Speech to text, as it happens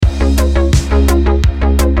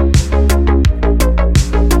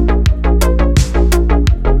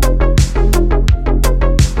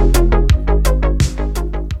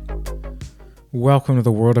welcome to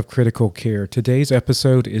the world of critical care. Today's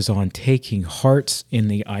episode is on taking hearts in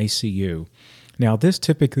the ICU. Now, this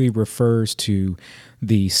typically refers to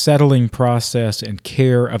the settling process and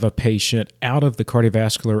care of a patient out of the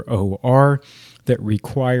cardiovascular OR that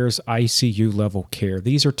requires ICU level care.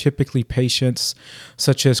 These are typically patients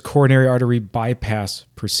such as coronary artery bypass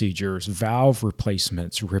procedures, valve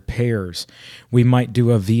replacements, repairs. We might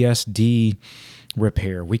do a VSD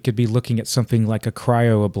repair. We could be looking at something like a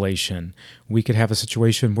cryoablation. We could have a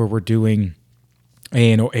situation where we're doing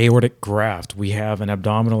an aortic graft. We have an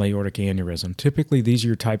abdominal aortic aneurysm. Typically, these are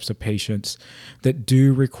your types of patients that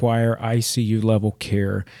do require ICU level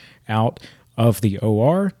care out of the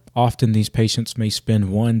OR. Often these patients may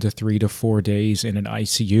spend 1 to 3 to 4 days in an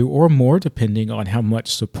ICU or more, depending on how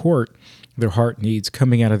much support their heart needs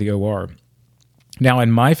coming out of the OR. Now,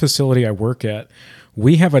 in my facility I work at,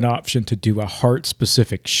 we have an option to do a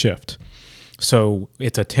heart-specific shift. So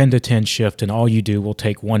it's a 10 to 10 shift, and all you do will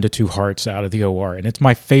take 1 to 2 hearts out of the OR. And it's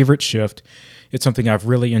my favorite shift. It's something I've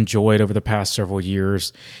really enjoyed over the past several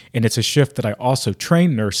years, and it's a shift that I also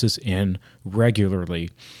train nurses in regularly.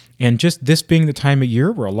 And just this being the time of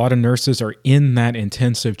year where a lot of nurses are in that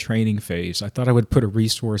intensive training phase, I thought I would put a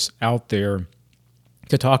resource out there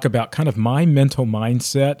to talk about kind of my mental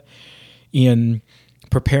mindset in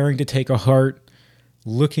preparing to take a heart,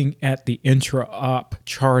 looking at the intra-op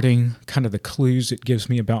charting, kind of the clues it gives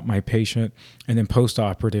me about my patient, and then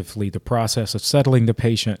post-operatively the process of settling the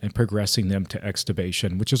patient and progressing them to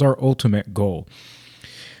extubation, which is our ultimate goal.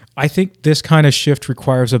 I think this kind of shift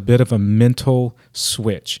requires a bit of a mental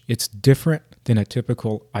switch. It's different than a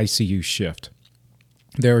typical ICU shift.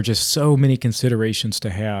 There are just so many considerations to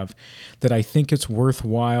have that I think it's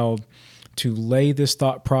worthwhile to lay this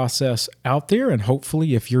thought process out there, and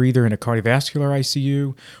hopefully if you're either in a cardiovascular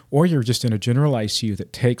ICU or you're just in a general ICU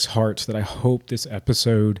that takes hearts, that I hope this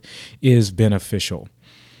episode is beneficial.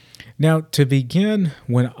 Now, to begin,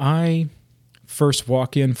 when I first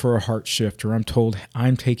walk in for a heart shift or I'm told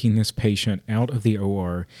I'm taking this patient out of the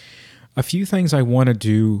OR, a few things I want to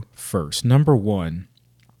do first. Number one,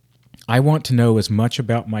 I want to know as much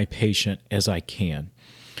about my patient as I can.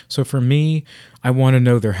 So for me, I want to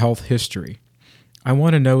know their health history. I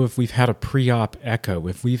want to know if we've had a pre-op echo,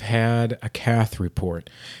 if we've had a cath report,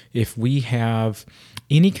 if we have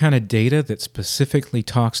any kind of data that specifically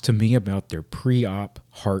talks to me about their pre-op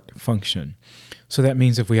heart function. So that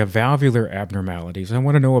means if we have valvular abnormalities, I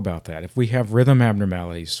want to know about that. If we have rhythm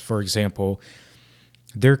abnormalities, for example,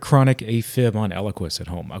 their chronic AFib on Eliquis at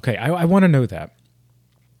home. Okay, I want to know that.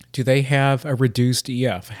 Do they have a reduced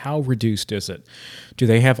EF? How reduced is it? Do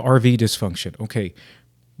they have RV dysfunction? Okay,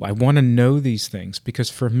 I want to know these things because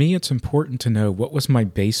for me it's important to know what was my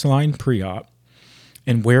baseline pre-op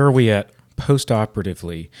and where are we at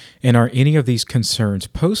post-operatively, and are any of these concerns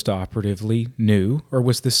post-operatively new, or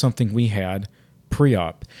was this something we had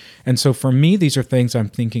pre-op? And so for me, these are things I'm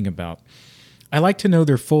thinking about. I like to know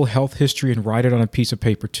their full health history and write it on a piece of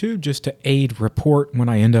paper too, just to aid report when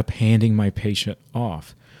I end up handing my patient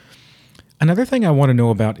off. Another thing I want to know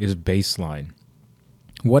about is baseline.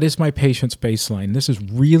 What is my patient's baseline? This is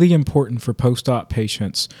really important for post-op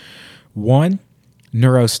patients. One,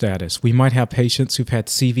 neurostatus. We might have patients who've had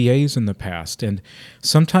CVAs in the past, and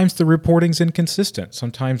sometimes the reporting's inconsistent.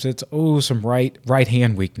 Sometimes it's, some right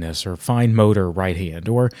hand weakness or fine motor right hand,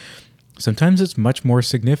 or sometimes it's much more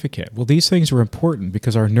significant. Well, these things are important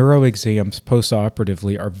because our neuro exams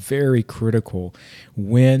post-operatively are very critical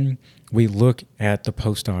when we look at the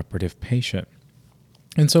post-operative patient.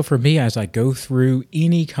 And so for me, as I go through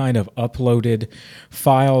any kind of uploaded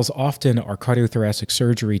files, often our cardiothoracic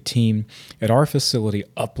surgery team at our facility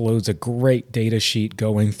uploads a great data sheet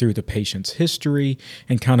going through the patient's history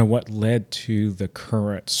and kind of what led to the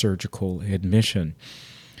current surgical admission.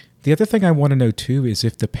 The other thing I want to know too is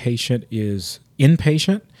if the patient is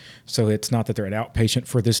inpatient, so it's not that they're an outpatient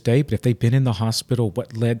for this day, but if they've been in the hospital,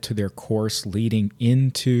 what led to their course leading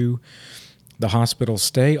into the hospital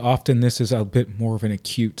stay. Often this is a bit more of an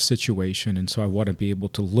acute situation, and so I want to be able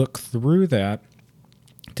to look through that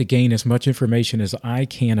to gain as much information as I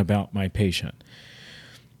can about my patient.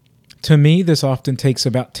 To me, this often takes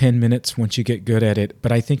about 10 minutes once you get good at it,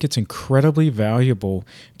 but I think it's incredibly valuable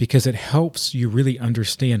because it helps you really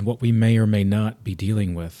understand what we may or may not be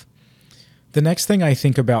dealing with. The next thing I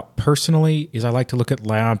think about personally is I like to look at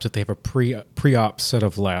labs if they have a pre-op set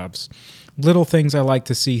of labs. Little things I like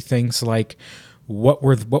to see, things like what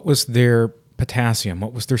was their potassium,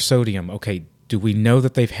 what was their sodium. Okay, do we know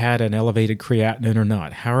that they've had an elevated creatinine or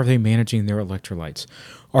not? How are they managing their electrolytes?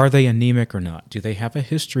 Are they anemic or not? Do they have a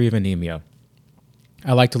history of anemia?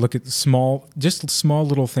 I like to look at small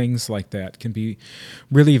little things like that can be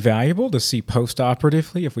really valuable to see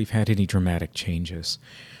post-operatively if we've had any dramatic changes.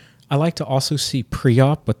 I like to also see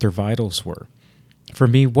pre-op what their vitals were. For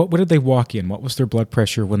me, what did they walk in? What was their blood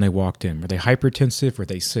pressure when they walked in? Were they hypertensive? Were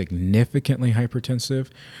they significantly hypertensive?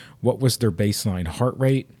 What was their baseline heart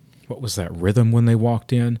rate? What was that rhythm when they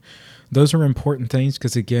walked in? Those are important things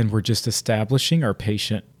because, again, we're just establishing our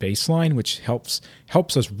patient baseline, which helps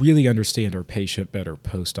us really understand our patient better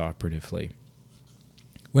post-operatively.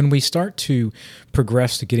 When we start to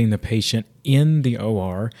progress to getting the patient in the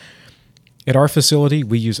OR, at our facility,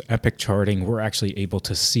 we use Epic charting. We're actually able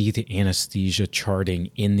to see the anesthesia charting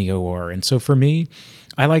in the OR. And so for me,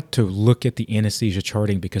 I like to look at the anesthesia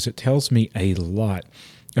charting because it tells me a lot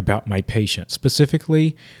about my patient.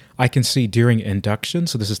 Specifically, I can see during induction,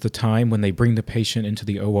 so this is the time when they bring the patient into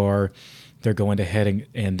the OR, they're going ahead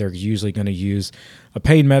and they're usually going to use a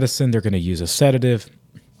pain medicine, they're going to use a sedative,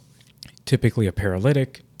 typically a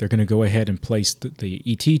paralytic. They're going to go ahead and place the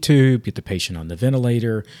ET tube, get the patient on the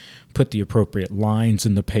ventilator, put the appropriate lines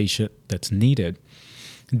in the patient that's needed.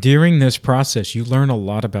 During this process, you learn a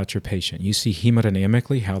lot about your patient. You see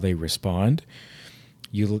hemodynamically how they respond.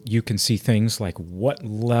 You can see things like what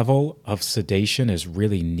level of sedation is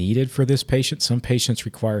really needed for this patient. Some patients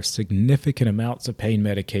require significant amounts of pain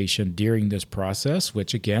medication during this process,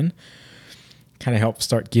 which again, kind of helps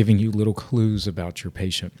start giving you little clues about your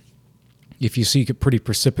patient. If you see a pretty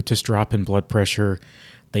precipitous drop in blood pressure,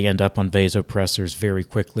 they end up on vasopressors very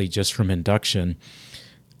quickly just from induction.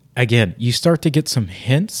 Again, you start to get some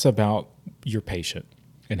hints about your patient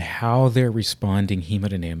and how they're responding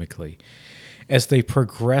hemodynamically. As they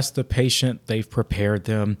progress the patient, they've prepared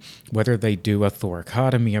them, whether they do a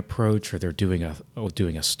thoracotomy approach or they're doing a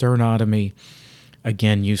sternotomy.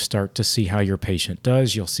 Again, you start to see how your patient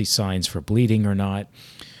does. You'll see signs for bleeding or not.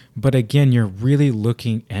 But again, you're really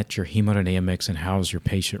looking at your hemodynamics and how's your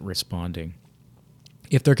patient responding.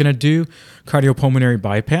 If they're going to do cardiopulmonary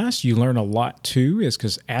bypass, you learn a lot too, is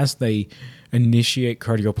because as they initiate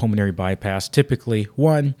cardiopulmonary bypass, typically,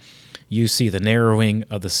 one, you see the narrowing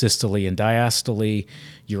of the systole and diastole.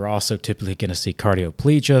 You're also typically going to see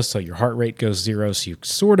cardioplegia, so your heart rate goes zero, so you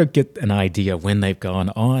sort of get an idea when they've gone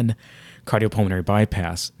on cardiopulmonary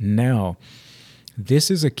bypass. Now,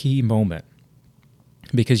 this is a key moment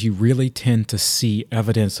because you really tend to see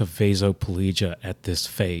evidence of vasoplegia at this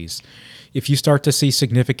phase. If you start to see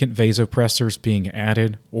significant vasopressors being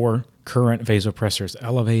added or current vasopressors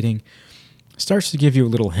elevating, starts to give you a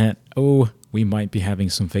little hint, we might be having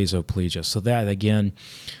some vasoplegia. So that, again,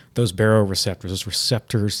 those baroreceptors, those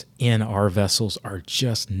receptors in our vessels are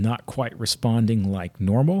just not quite responding like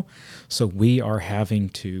normal. So we are having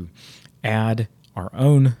to add our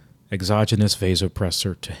own exogenous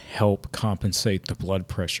vasopressor to help compensate the blood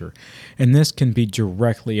pressure. And this can be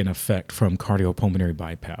directly in effect from cardiopulmonary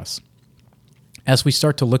bypass. As we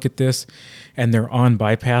start to look at this and they're on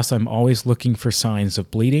bypass, I'm always looking for signs of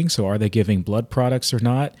bleeding. So are they giving blood products or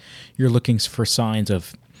not? You're looking for signs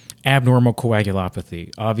of abnormal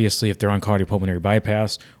coagulopathy. Obviously, if they're on cardiopulmonary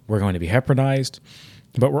bypass, we're going to be heparinized.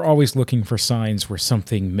 But we're always looking for signs where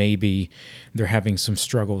something maybe they're having some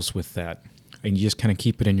struggles with that. And you just kind of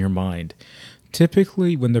keep it in your mind.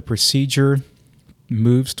 Typically, when the procedure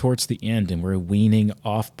moves towards the end and we're weaning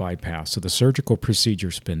off bypass, so the surgical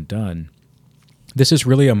procedure's been done, this is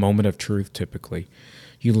really a moment of truth typically.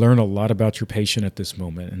 You learn a lot about your patient at this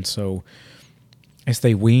moment. And so as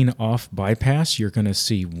they wean off bypass, you're going to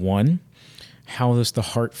see, one, how does the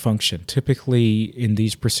heart function? Typically in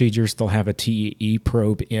these procedures, they'll have a TEE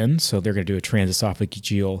probe in, so they're going to do a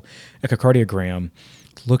transesophageal echocardiogram,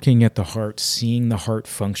 looking at the heart, seeing the heart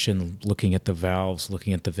function, looking at the valves,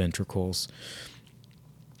 looking at the ventricles.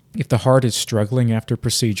 If the heart is struggling after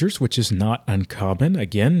procedures, which is not uncommon,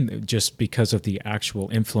 again, just because of the actual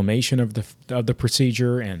inflammation of the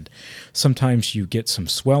procedure, and sometimes you get some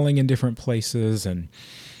swelling in different places, and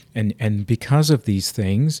because of these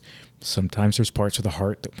things, sometimes there's parts of the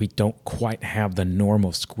heart that we don't quite have the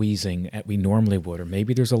normal squeezing that we normally would, or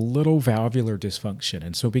maybe there's a little valvular dysfunction,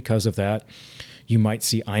 and so because of that, you might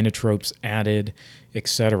see inotropes added,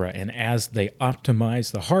 etc. And as they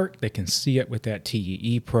optimize the heart, they can see it with that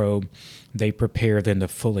TEE probe. They prepare then to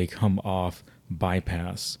fully come off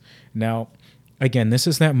bypass. Now, again, this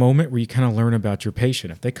is that moment where you kind of learn about your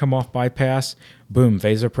patient. If they come off bypass, boom,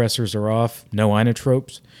 vasopressors are off, no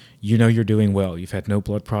inotropes, you know you're doing well. You've had no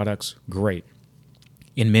blood products, great.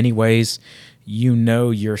 In many ways, you know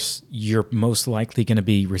you're most likely going to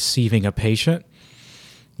be receiving a patient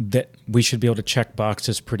that we should be able to check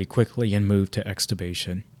boxes pretty quickly and move to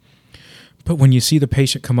extubation. But when you see the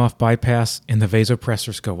patient come off bypass and the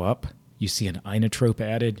vasopressors go up, you see an inotrope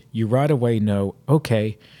added, you right away know,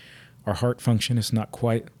 okay, our heart function is not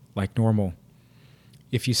quite like normal.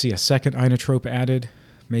 If you see a second inotrope added,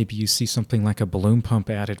 maybe you see something like a balloon pump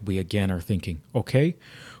added, we again are thinking, okay,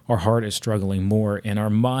 our heart is struggling more, and our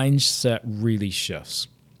mindset really shifts.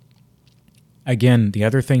 Again, the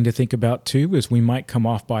other thing to think about too is we might come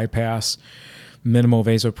off bypass, minimal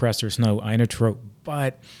vasopressors, no inotrope,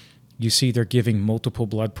 but you see they're giving multiple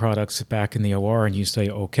blood products back in the OR, and you say,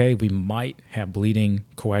 okay, we might have bleeding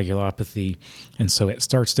coagulopathy, and so it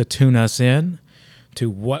starts to tune us in to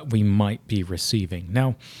what we might be receiving.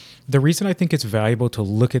 Now, the reason I think it's valuable to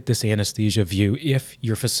look at this anesthesia view, if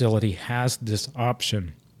your facility has this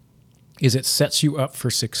option, is it sets you up for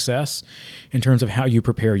success in terms of how you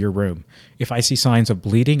prepare your room. If I see signs of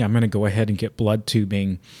bleeding, I'm going to go ahead and get blood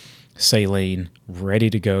tubing, saline, ready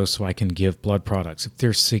to go so I can give blood products. If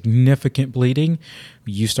there's significant bleeding,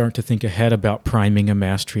 you start to think ahead about priming a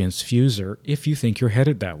mass transfuser if you think you're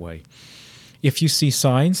headed that way. If you see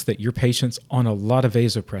signs that your patient's on a lot of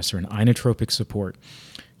vasopressor and inotropic support,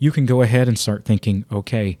 you can go ahead and start thinking,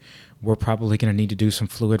 okay, we're probably going to need to do some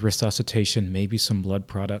fluid resuscitation, maybe some blood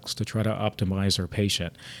products to try to optimize our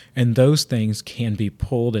patient. And those things can be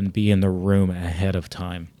pulled and be in the room ahead of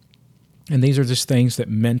time. And these are just things that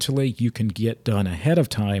mentally you can get done ahead of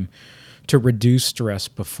time to reduce stress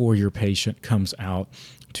before your patient comes out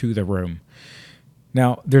to the room.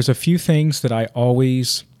 Now, there's a few things that I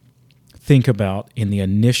always think about in the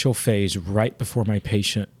initial phase right before my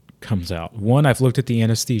patient comes out. One, I've looked at the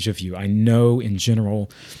anesthesia view. I know in general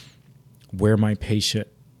where my patient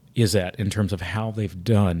is at in terms of how they've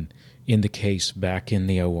done in the case back in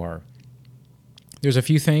the OR. There's a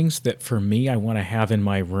few things that for me I want to have in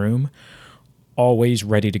my room always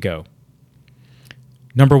ready to go.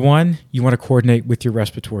 Number one, you want to coordinate with your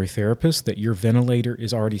respiratory therapist that your ventilator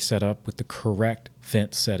is already set up with the correct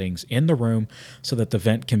vent settings in the room so that the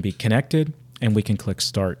vent can be connected and we can click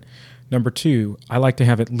start. Number two, I like to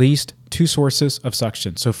have at least two sources of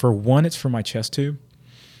suction. So for one, it's for my chest tube.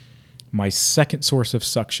 My second source of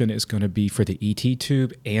suction is going to be for the ET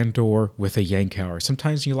tube and or with a Yankauer.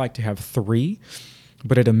 Sometimes you like to have three,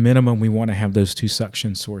 but at a minimum, we want to have those two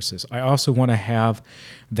suction sources. I also want to have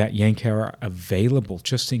that Yankauer available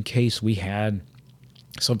just in case we had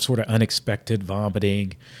some sort of unexpected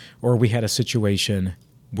vomiting or we had a situation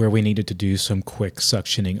where we needed to do some quick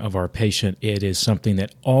suctioning of our patient. It is something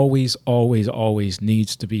that always, always, always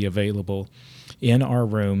needs to be available in our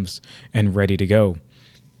rooms and ready to go.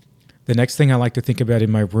 The next thing I like to think about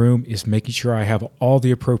in my room is making sure I have all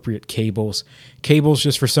the appropriate cables. Cables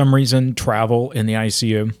just for some reason travel in the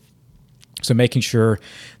ICU. So making sure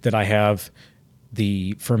that I have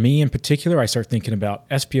for me in particular, I start thinking about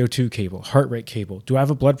SpO2 cable, heart rate cable. Do I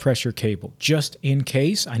have a blood pressure cable? Just in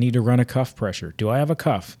case I need to run a cuff pressure. Do I have a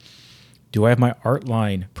cuff? Do I have my art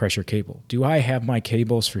line pressure cable? Do I have my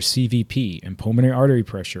cables for CVP and pulmonary artery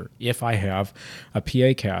pressure if I have a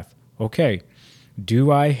PA cath? Okay.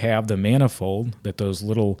 Do I have the manifold that those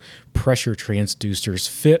little pressure transducers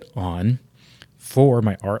fit on for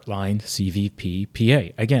my art line CVP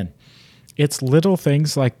PA? Again, it's little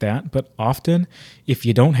things like that, but often if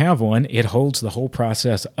you don't have one, it holds the whole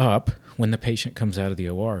process up when the patient comes out of the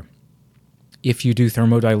OR. If you do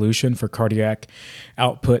thermodilution for cardiac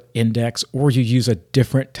output index, or you use a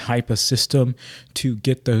different type of system to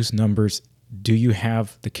get those numbers, do you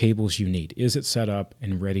have the cables you need? Is it set up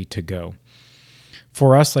and ready to go?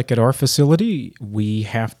 For us, like at our facility, we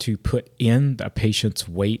have to put in the patient's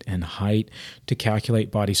weight and height to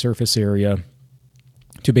calculate body surface area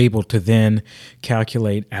to be able to then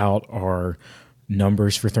calculate out our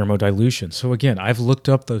numbers for thermodilution. So again, I've looked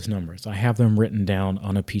up those numbers. I have them written down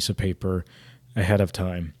on a piece of paper ahead of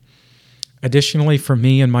time. Additionally, for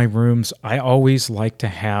me in my rooms, I always like to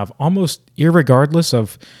have, almost irregardless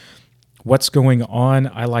of what's going on,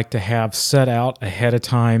 I like to have set out ahead of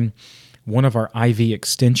time one of our IV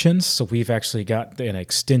extensions. So we've actually got an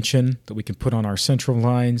extension that we can put on our central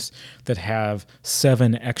lines that have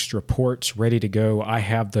 7 extra ports ready to go. I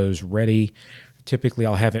have those ready. Typically,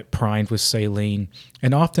 I'll have it primed with saline,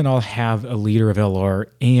 and often I'll have a liter of LR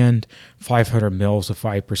and 500 mils of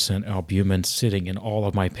 5% albumin sitting in all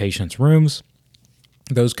of my patients' rooms.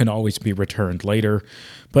 Those can always be returned later,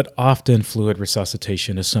 but often fluid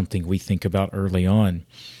resuscitation is something we think about early on.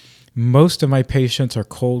 Most of my patients are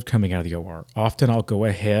cold coming out of the OR. Often I'll go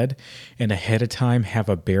ahead and ahead of time have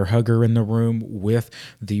a bear hugger in the room with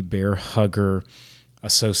the bear hugger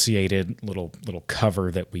associated little cover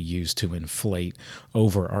that we use to inflate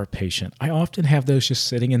over our patient. I often have those just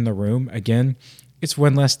sitting in the room. Again, it's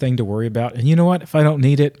one less thing to worry about. And you know what? If I don't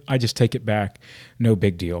need it, I just take it back. No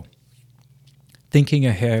big deal. Thinking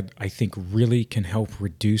ahead, I think, really can help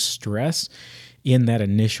reduce stress in that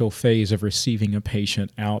initial phase of receiving a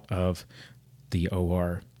patient out of the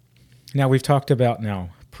OR. Now, we've talked about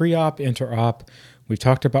pre-op, inter-op. We've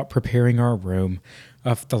talked about preparing our room.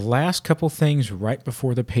 Of the last couple things right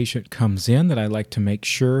before the patient comes in that I like to make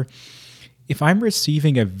sure, if I'm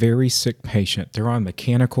receiving a very sick patient, they're on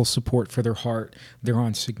mechanical support for their heart, they're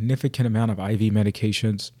on significant amount of IV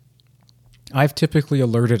medications, I've typically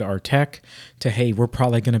alerted our tech to, hey, we're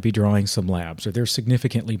probably going to be drawing some labs, or they're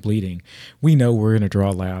significantly bleeding. We know we're going to draw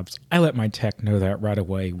labs. I let my tech know that right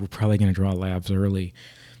away. We're probably going to draw labs early.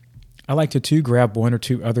 I like to grab one or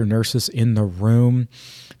two other nurses in the room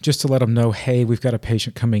just to let them know, hey, we've got a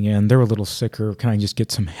patient coming in. They're a little sicker. Can I just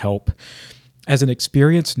get some help? As an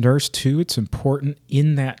experienced nurse, too, it's important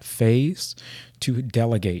in that phase to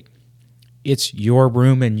delegate. It's your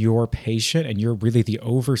room and your patient, and you're really the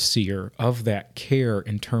overseer of that care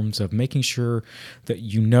in terms of making sure that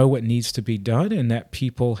you know what needs to be done and that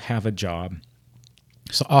people have a job.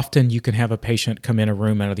 So often you can have a patient come in a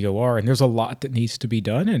room out of the OR and there's a lot that needs to be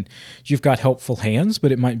done, and you've got helpful hands,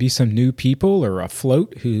 but it might be some new people or a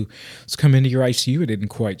float who's come into your ICU and isn't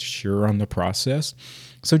quite sure on the process.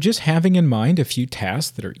 So just having in mind a few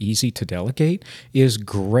tasks that are easy to delegate is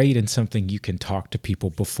great and something you can talk to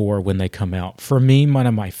people before when they come out. For me, one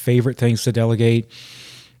of my favorite things to delegate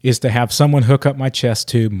is to have someone hook up my chest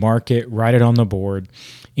tube, mark it, write it on the board,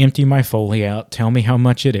 empty my Foley out, tell me how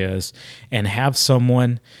much it is, and have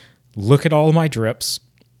someone look at all of my drips,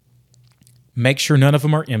 make sure none of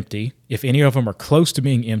them are empty. If any of them are close to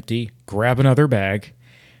being empty, grab another bag,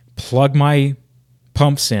 plug my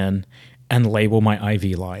pumps in, and label my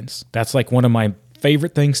IV lines. That's like one of my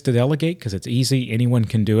favorite things to delegate because it's easy. Anyone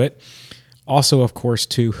can do it. Also, of course,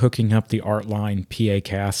 too, hooking up the ART line, PA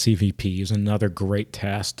cast, CVP is another great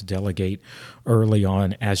task to delegate early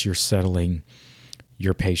on as you're settling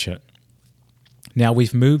your patient. Now,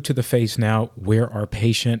 we've moved to the phase now where our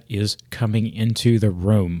patient is coming into the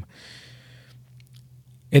room.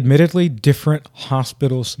 Admittedly, different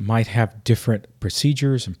hospitals might have different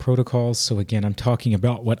procedures and protocols. So again, I'm talking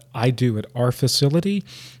about what I do at our facility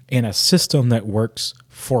and a system that works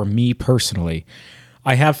for me personally.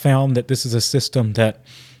 I have found that this is a system that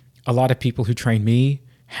a lot of people who train me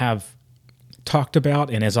have talked about.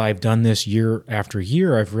 And as I've done this year after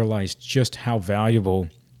year, I've realized just how valuable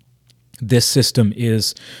this system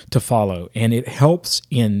is to follow. And it helps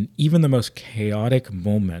in even the most chaotic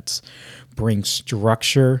moments bring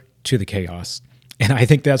structure to the chaos. And I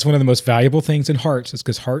think that's one of the most valuable things in hearts, is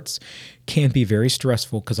because hearts can be very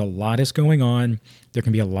stressful because a lot is going on. There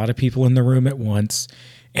can be a lot of people in the room at once,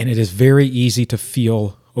 and it is very easy to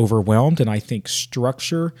feel overwhelmed. And I think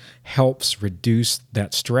structure helps reduce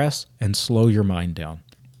that stress and slow your mind down.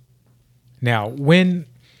 Now, when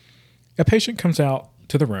a patient comes out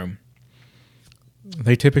to the room,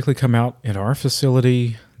 they typically come out in our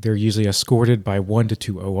facility. They're usually escorted by 1 to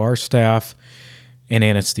 2 OR staff and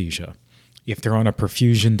anesthesia. If they're on a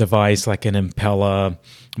perfusion device like an Impella,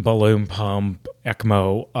 balloon pump,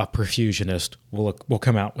 ECMO, a perfusionist will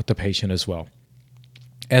come out with the patient as well.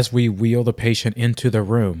 As we wheel the patient into the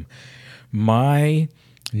room, my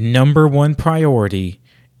number one priority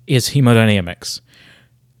is hemodynamics.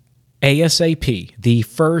 ASAP, the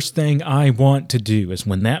first thing I want to do is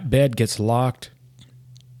when that bed gets locked,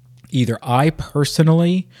 either I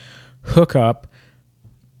personally hook up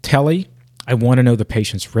tele. I want to know the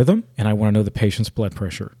patient's rhythm, and I want to know the patient's blood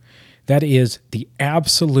pressure. That is the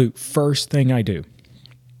absolute first thing I do.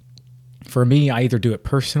 For me, I either do it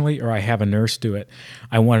personally or I have a nurse do it.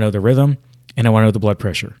 I want to know the rhythm, and I want to know the blood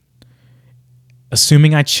pressure.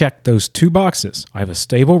 Assuming I check those 2 boxes, I have a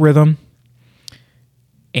stable rhythm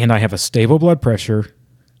and I have a stable blood pressure,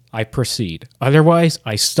 I proceed. Otherwise,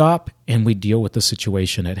 I stop and we deal with the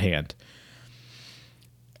situation at hand.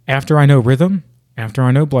 After I know rhythm, after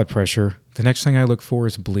I know blood pressure, the next thing I look for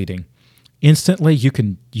is bleeding. Instantly, you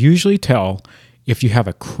can usually tell if you have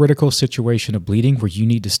a critical situation of bleeding where you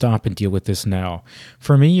need to stop and deal with this now.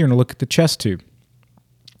 For me, you're going to look at the chest tube.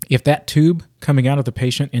 If that tube coming out of the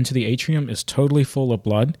patient into the atrium is totally full of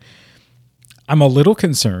blood, I'm a little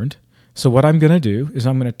concerned. So what I'm going to do is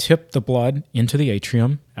I'm going to tip the blood into the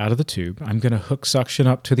atrium out of the tube. I'm going to hook suction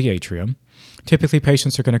up to the atrium. Typically,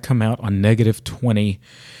 patients are going to come out on -20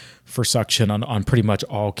 for suction on pretty much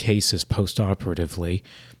all cases post-operatively.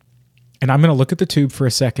 And I'm going to look at the tube for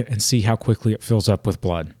a second and see how quickly it fills up with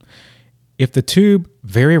blood. If the tube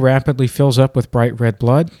very rapidly fills up with bright red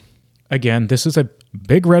blood, again, this is a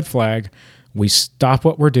big red flag. We stop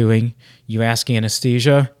what we're doing. You ask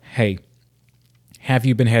anesthesia, hey, have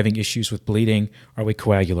you been having issues with bleeding? Are we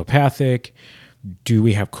coagulopathic? Do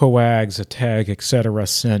we have coags, a TEG, etc.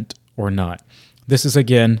 sent or not? This is,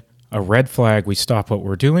 again, a red flag. We stop what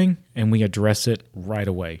we're doing and we address it right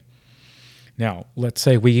away. Now, let's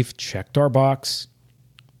say we've checked our box.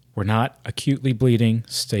 We're not acutely bleeding,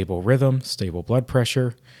 stable rhythm, stable blood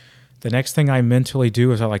pressure. The next thing I mentally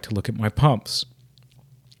do is I like to look at my pumps.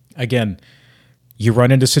 Again, you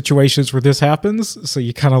run into situations where this happens, so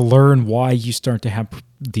you kind of learn why you start to have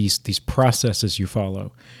these processes you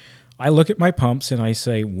follow. I look at my pumps and I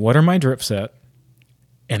say, what are my drips at?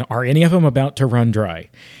 And are any of them about to run dry?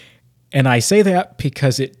 And I say that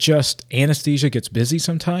because anesthesia gets busy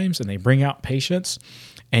sometimes and they bring out patients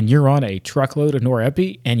and you're on a truckload of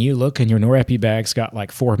norepi and you look and your norepi bag's got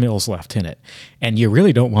like 4 mils left in it. And you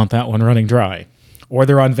really don't want that one running dry. Or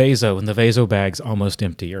they're on vaso and the vaso bag's almost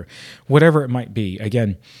empty or whatever it might be.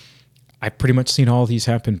 Again, I've pretty much seen all these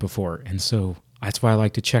happen before. And so that's why I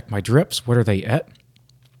like to check my drips. What are they at?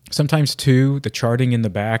 Sometimes too, the charting in the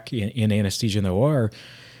back in anesthesia in the OR,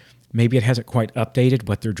 maybe it hasn't quite updated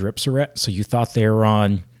what their drips are at. So you thought they were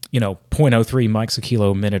on, 0.03 mics a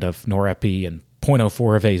kilo a minute of norepi and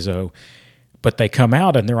 0.04 of vaso, but they come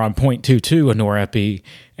out and they're on 0.22 of norepi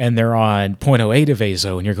and they're on 0.08 of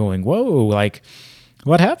vaso, and you're going, whoa, like,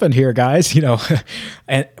 what happened here, guys?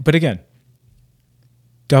 But again,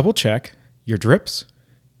 double check your drips,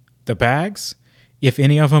 the bags. If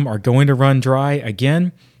any of them are going to run dry,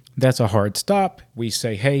 again, that's a hard stop. We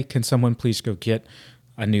say, hey, can someone please go get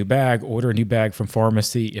a new bag, order a new bag from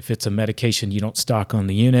pharmacy. If it's a medication you don't stock on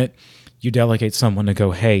the unit, you delegate someone to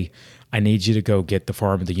go, hey, I need you to go get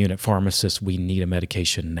the unit pharmacist. We need a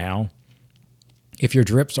medication now. If your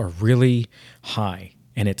drips are really high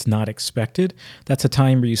and it's not expected, that's a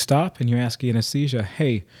time where you stop and you ask anesthesia,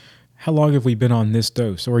 hey, how long have we been on this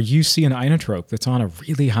dose? Or you see an inotrope that's on a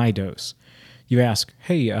really high dose. You ask,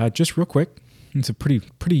 hey, just real quick, it's a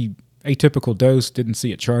pretty atypical dose, didn't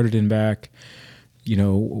see it charted in back.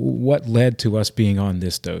 What led to us being on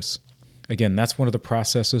this dose? Again, that's one of the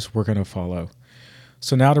processes we're going to follow.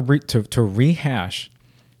 So now to rehash,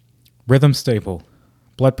 rhythm stable,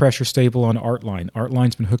 blood pressure stable on art line. Art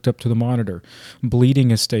line's been hooked up to the monitor.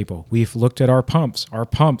 Bleeding is stable. We've looked at our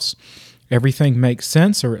pumps. Everything makes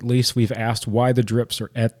sense, or at least we've asked why the drips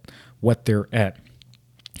are at what they're at.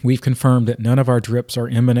 We've confirmed that none of our drips are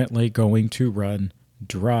imminently going to run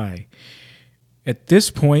dry. At this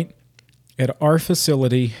point, at our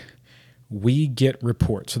facility, we get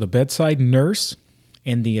reports. So the bedside nurse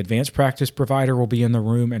and the advanced practice provider will be in the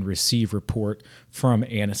room and receive report from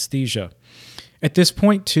anesthesia. At this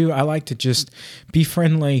point, too, I like to just be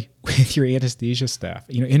friendly with your anesthesia staff.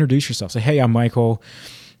 Introduce yourself. Say, hey, I'm Michael.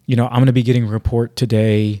 I'm going to be getting a report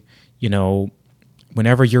today.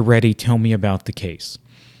 Whenever you're ready, tell me about the case.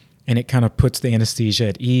 And it kind of puts the anesthesia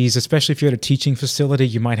at ease, especially if you're at a teaching facility.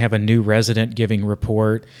 You might have a new resident giving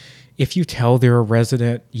report. If you tell they're a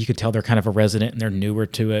resident, you could tell they're kind of a resident and they're newer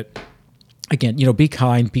to it. Again, be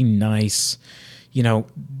kind, be nice.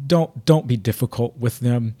 Don't be difficult with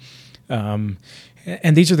them. And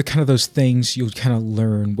these are the kind of those things you'll kind of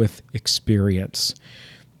learn with experience.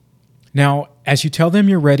 Now, as you tell them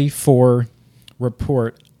you're ready for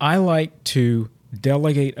report, I like to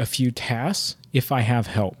delegate a few tasks if I have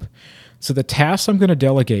help. So the tasks I'm going to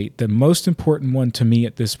delegate, the most important one to me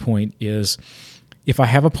at this point is, if I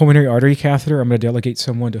have a pulmonary artery catheter, I'm going to delegate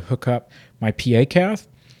someone to hook up my PA cath,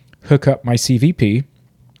 hook up my CVP.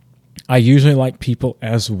 I usually like people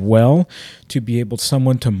as well to be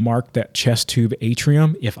someone to mark that chest tube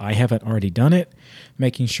atrium if I haven't already done it,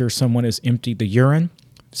 making sure someone has emptied the urine,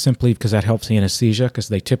 simply because that helps the anesthesia, because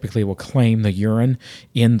they typically will claim the urine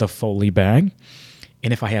in the Foley bag.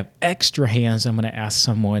 And if I have extra hands, I'm going to ask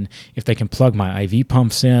someone if they can plug my IV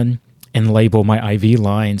pumps in and label my IV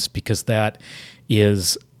lines, because that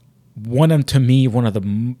is one of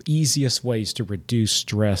the easiest ways to reduce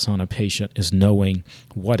stress on a patient is knowing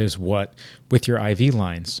what is what with your IV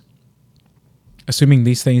lines. Assuming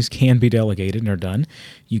these things can be delegated and are done,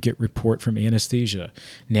 you get report from anesthesia.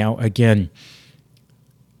 Now, again,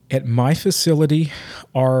 at my facility,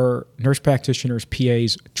 our nurse practitioners,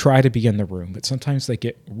 PAs, try to be in the room, but sometimes they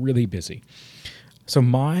get really busy. So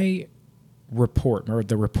my report, or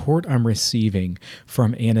the report I'm receiving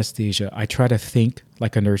from anesthesia, I try to think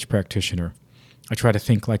like a nurse practitioner. I try to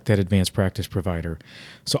think like that advanced practice provider.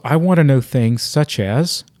 So I want to know things such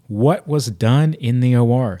as what was done in the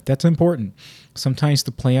OR. That's important. Sometimes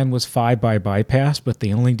the plan was 5 by bypass, but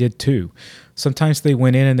they only did 2. Sometimes they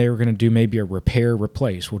went in and they were going to do maybe a repair,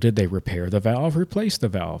 replace. Well, did they repair the valve, replace the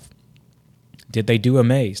valve? Did they do a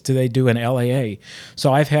MACE? Did they do an LAA?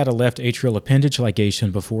 So I've had a left atrial appendage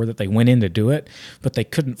ligation before that they went in to do it, but they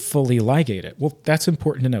couldn't fully ligate it. Well, that's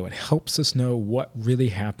important to know. It helps us know what really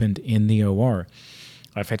happened in the OR.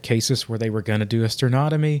 I've had cases where they were going to do a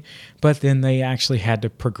sternotomy, but then they actually had to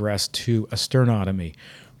progress to a sternotomy.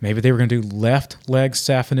 Maybe they were going to do left leg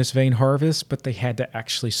saphenous vein harvest, but they had to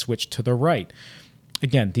actually switch to the right.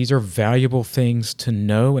 Again, these are valuable things to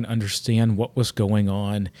know and understand what was going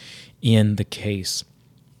on in the case.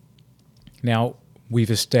 Now, we've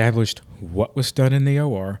established what was done in the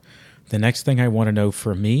OR. The next thing I want to know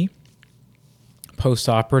for me,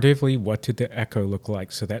 post-operatively, what did the echo look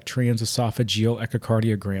like? So that transesophageal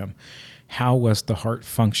echocardiogram, how was the heart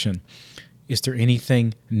function? Is there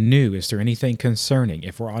anything new? Is there anything concerning?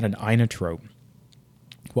 If we're on an inotrope,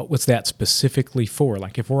 what was that specifically for?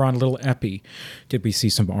 Like if we're on a little epi, did we see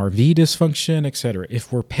some RV dysfunction, etc.?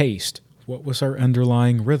 If we're paced, what was our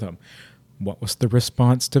underlying rhythm? What was the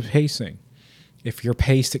response to pacing? If you're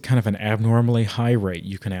paced at kind of an abnormally high rate,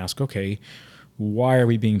 you can ask, okay, why are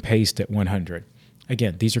we being paced at 100?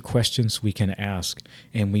 Again, these are questions we can ask,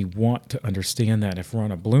 and we want to understand that. If we're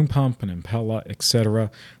on a balloon pump, an Impella, etc.,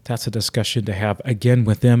 that's a discussion to have, again,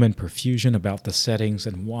 with them in perfusion about the settings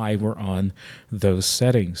and why we're on those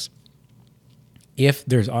settings. If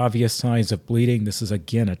there's obvious signs of bleeding, this is,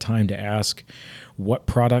 again, a time to ask what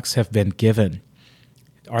products have been given.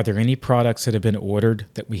 Are there any products that have been ordered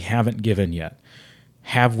that we haven't given yet?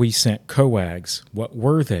 Have we sent coags? What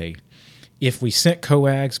were they? If we sent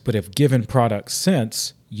coags but have given products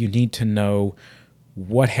since, you need to know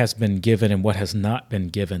what has been given and what has not been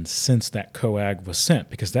given since that coag was sent,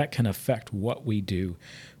 because that can affect what we do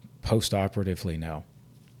post-operatively now.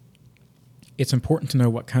 It's important to know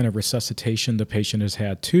what kind of resuscitation the patient has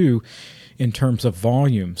had too in terms of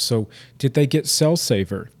volume. So did they get cell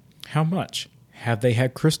saver? How much? Have they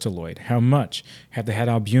had crystalloid? How much? Have they had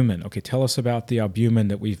albumin? Okay, tell us about the albumin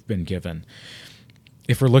that we've been given.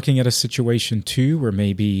 If we're looking at a situation too where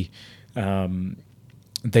maybe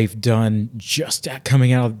they've done just that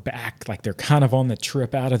coming out of the back, like they're kind of on the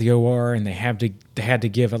trip out of the OR and they had to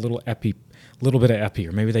give a little bit of epi,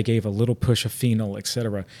 or maybe they gave a little push of phenol,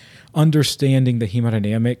 etc. Understanding the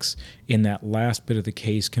hemodynamics in that last bit of the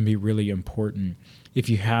case can be really important. If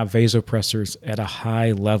you have vasopressors at a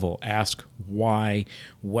high level, ask why,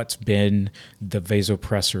 what's been the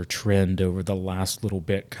vasopressor trend over the last little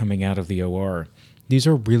bit coming out of the OR. These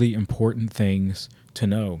are really important things to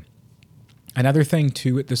know. Another thing,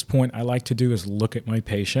 too, at this point I like to do is look at my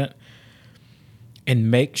patient and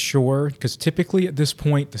make sure, because typically at this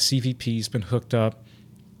point the CVP's been hooked up,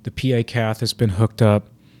 the PA cath has been hooked up.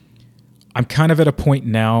 I'm kind of at a point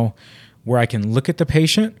now where I can look at the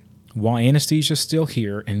patient while anesthesia is still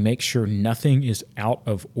here and make sure nothing is out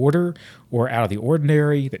of order or out of the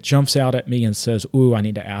ordinary that jumps out at me and says, ooh, I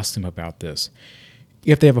need to ask them about this.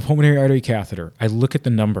 If they have a pulmonary artery catheter, I look at the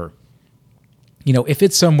number. If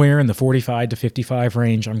it's somewhere in the 45 to 55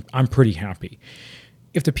 range, I'm pretty happy.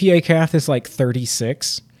 If the PA cath is like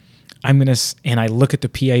 36, and I look at the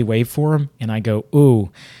PA waveform and I go, ooh,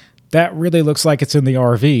 that really looks like it's in the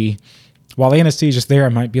RV. While anesthesia's there, I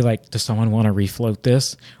might be like, does someone want to refloat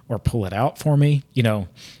this or pull it out for me? You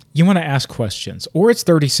want to ask questions. Or it's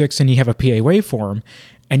 36 and you have a PA waveform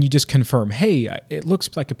and you just confirm, hey, it looks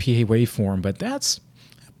like a PA waveform, but that's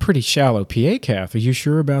pretty shallow PA cath. Are you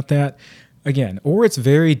sure about that? Again, or it's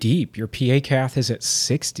very deep. Your PA cath is at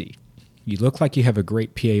 60. You look like you have a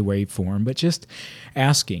great PA waveform, but just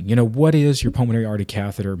asking, what is your pulmonary artery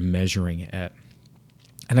catheter measuring at?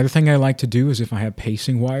 Another thing I like to do is if I have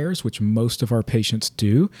pacing wires, which most of our patients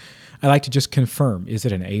do, I like to just confirm, is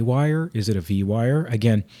it an A wire? Is it a V wire?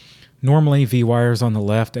 Again, normally V wires on the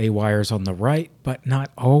left, A wires on the right, but not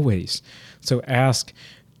always. So ask,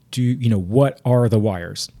 what are the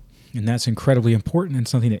wires? And that's incredibly important and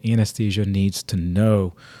something that anesthesia needs to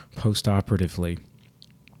know post-operatively.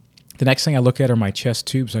 The next thing I look at are my chest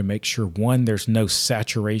tubes. I make sure, one, there's no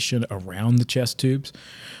saturation around the chest tubes,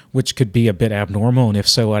 which could be a bit abnormal. And if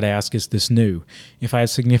so, I'd ask, is this new? If I have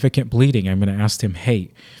significant bleeding, I'm going to ask them,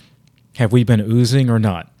 hey, have we been oozing or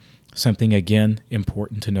not? Something, again,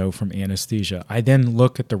 important to know from anesthesia. I then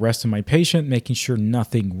look at the rest of my patient, making sure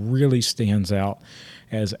nothing really stands out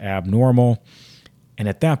as abnormal. And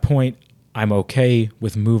at that point, I'm okay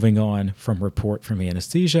with moving on from report from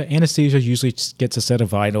anesthesia. Anesthesia usually gets a set of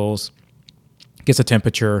vitals, gets a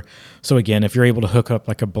temperature. So again, if you're able to hook up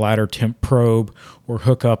like a bladder temp probe or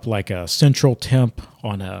hook up like a central temp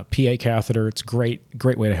on a PA catheter, it's great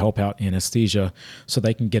way to help out anesthesia so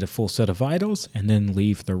they can get a full set of vitals and then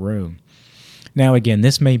leave the room. Now again,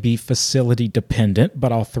 this may be facility dependent,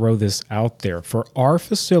 but I'll throw this out there. For our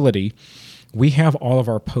facility, we have all of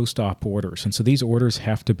our post-op orders, and so these orders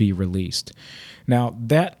have to be released. Now,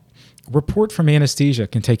 that report from anesthesia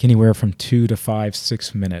can take anywhere from 2 to 5,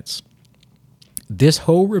 6 minutes. This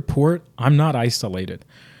whole report, I'm not isolated.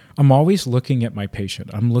 I'm always looking at my patient.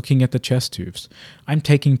 I'm looking at the chest tubes. I'm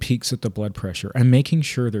taking peeks at the blood pressure. I'm making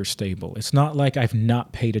sure they're stable. It's not like I've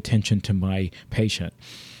not paid attention to my patient.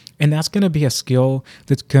 And that's going to be a skill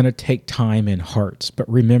that's going to take time in hearts. But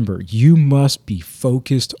remember, you must be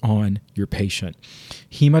focused on your patient.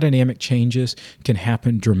 Hemodynamic changes can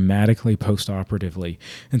happen dramatically post-operatively.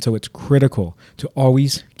 And so it's critical to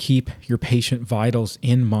always keep your patient vitals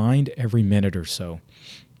in mind every minute or so.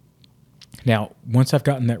 Now, once I've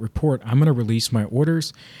gotten that report, I'm going to release my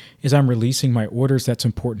orders. As I'm releasing my orders, that's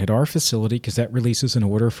important at our facility because that releases an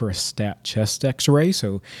order for a stat chest x-ray.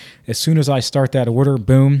 So as soon as I start that order,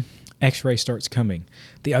 boom, x-ray starts coming.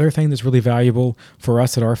 The other thing that's really valuable for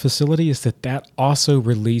us at our facility is that also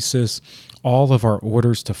releases all of our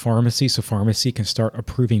orders to pharmacy, so pharmacy can start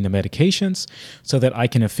approving the medications so that I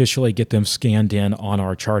can officially get them scanned in on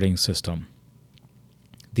our charting system.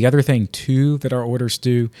 The other thing, too, that our orders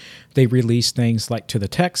do, they release things like to the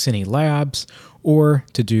techs, any labs, or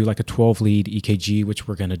to do like a 12-lead EKG, which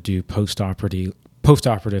we're going to do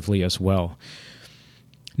post-operatively as well.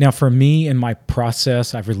 Now, for me in my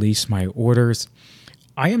process, I've released my orders.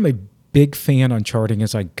 I am a big fan on charting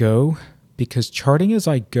as I go because charting as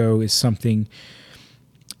I go is something,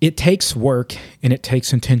 it takes work and it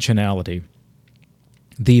takes intentionality.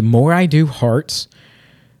 The more I do hearts,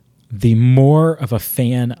 the more of a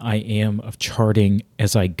fan I am of charting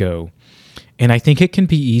as I go. And I think it can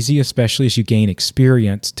be easy, especially as you gain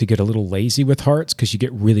experience, to get a little lazy with hearts because you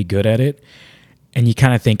get really good at it. And you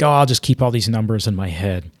kind of think, I'll just keep all these numbers in my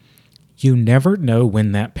head. You never know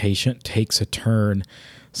when that patient takes a turn,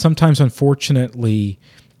 sometimes unfortunately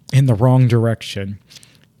in the wrong direction.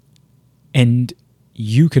 And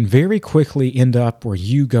you can very quickly end up where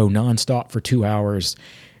you go nonstop for 2 hours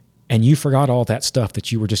and you forgot all that stuff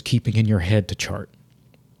that you were just keeping in your head to chart.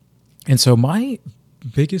 And so my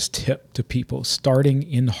biggest tip to people starting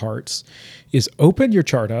in hearts is open your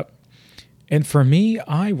chart up. And for me,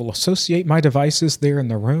 I will associate my devices there in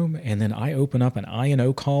the room, and then I open up an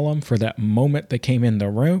I&O column for that moment they came in the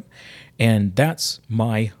room, and that's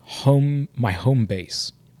my home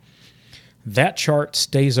base. That chart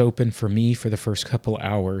stays open for me for the first couple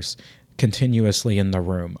hours continuously in the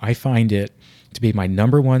room. I find it to be my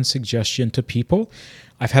number one suggestion to people.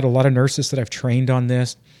 I've had a lot of nurses that I've trained on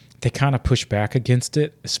this. They kind of push back against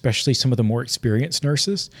it, especially some of the more experienced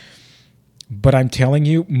nurses. But I'm telling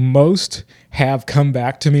you, most have come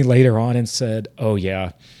back to me later on and said, oh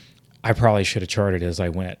yeah, I probably should have charted as I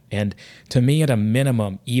went. And to me, at a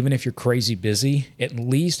minimum, even if you're crazy busy, at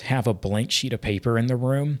least have a blank sheet of paper in the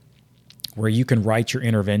room where you can write your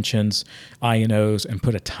interventions, I&Os, and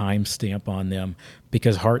put a timestamp on them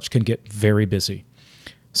because hearts can get very busy.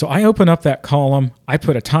 So I open up that column, I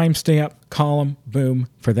put a timestamp column, boom,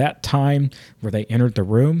 for that time where they entered the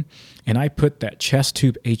room, and I put that chest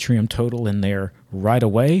tube atrium total in there right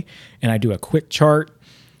away, and I do a quick chart.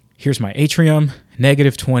 Here's my atrium,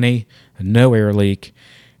 -20, no air leak,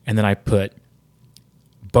 and then I put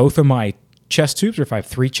both of my chest tubes, or if I have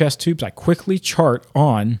 3 chest tubes, I quickly chart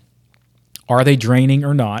on, are they draining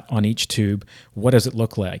or not on each tube? What does it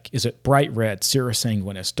look like? Is it bright red,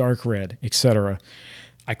 serosanguinous, dark red, etc.?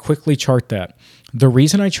 I quickly chart that. The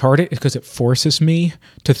reason I chart it is because it forces me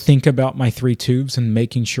to think about my 3 tubes and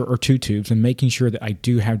making sure, or 2 tubes, and making sure that I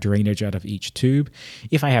do have drainage out of each tube.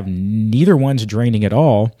 If I have neither one's draining at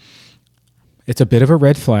all, it's a bit of a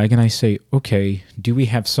red flag, and I say, okay, do we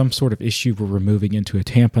have some sort of issue where we're moving into a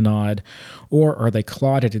tamponade, or are they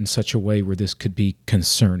clotted in such a way where this could be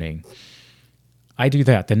concerning? I do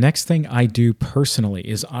that. The next thing I do personally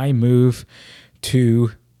is I move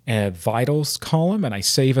to a vitals column and I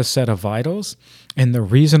save a set of vitals. And the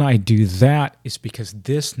reason I do that is because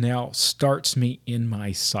this now starts me in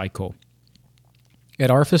my cycle.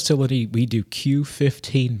 At our facility, we do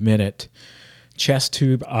Q15-minute chest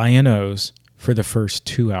tube I&Os for the first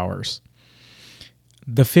 2 hours.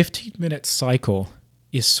 The 15-minute cycle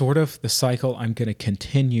is sort of the cycle I'm going to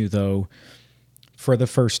continue, though, for the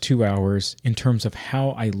first 2 hours in terms of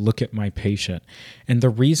how I look at my patient. And the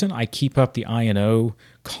reason I keep up the I&O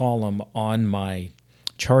column on my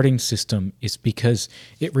charting system is because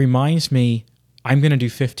it reminds me I'm going to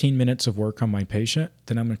do 15 minutes of work on my patient,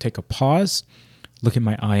 then I'm going to take a pause, look at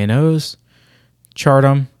my I&Os, chart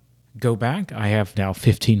them, go back. I have now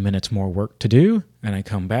 15 minutes more work to do, and I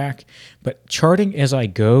come back. But charting as I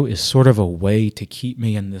go is sort of a way to keep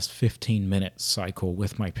me in this 15-minute cycle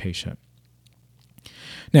with my patient.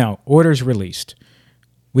 Now, orders released.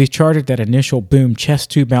 We've charted that initial boom chest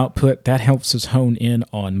tube output. That helps us hone in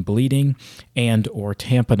on bleeding and or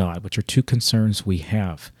tamponade, which are two concerns we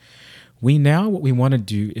have. What we want to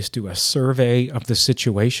do is do a survey of the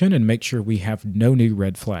situation and make sure we have no new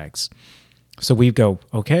red flags. So we go,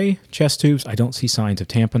 okay, chest tubes, I don't see signs of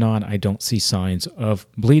tamponade. I don't see signs of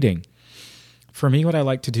bleeding. For me, what I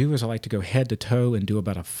like to do is I like to go head to toe and do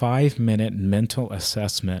about a 5-minute mental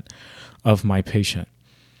assessment of my patient.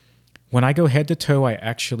 When I go head to toe, I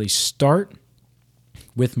actually start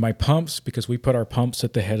with my pumps because we put our pumps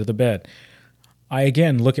at the head of the bed. I,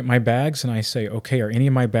 again, look at my bags and I say, okay, are any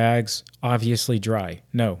of my bags obviously dry?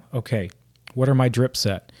 No. Okay. What are my drips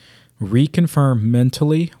at? Reconfirm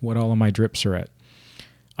mentally what all of my drips are at.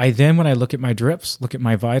 I then, when I look at my drips, look at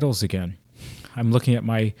my vitals again. I'm looking at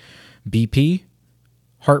my BP,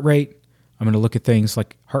 heart rate. I'm going to look at things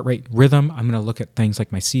like heart rate rhythm. I'm going to look at things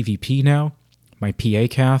like my CVP now, my PA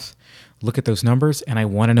cath, look at those numbers, and I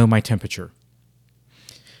want to know my temperature.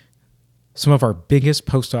 Some of our biggest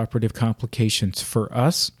post-operative complications for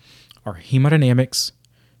us are hemodynamics,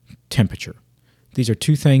 temperature. These are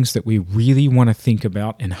two things that we really want to think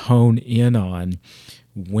about and hone in on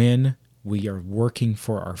when we are working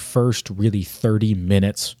for our first really 30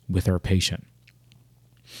 minutes with our patient.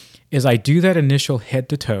 As I do that initial head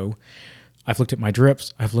to toe, I've looked at my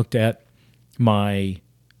drips, I've looked at my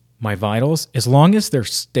vitals. As long as they're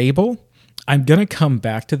stable, I'm going to come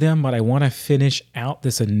back to them, but I want to finish out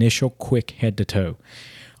this initial quick head to toe.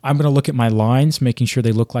 I'm going to look at my lines, making sure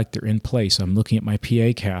they look like they're in place. I'm looking at my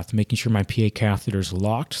PA cath, making sure my PA catheter is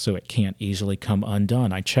locked so it can't easily come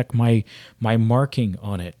undone. I check my marking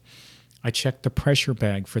on it. I check the pressure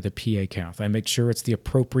bag for the PA cath. I make sure it's the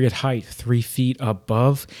appropriate height, 3 feet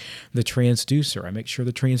above the transducer. I make sure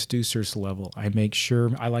the transducer's level. I make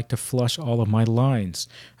sure I like to flush all of my lines.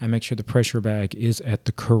 I make sure the pressure bag is at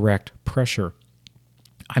the correct pressure.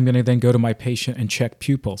 I'm going to then go to my patient and check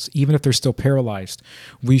pupils. Even if they're still paralyzed,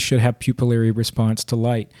 we should have pupillary response to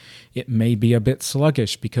light. It may be a bit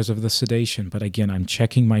sluggish because of the sedation, but again, I'm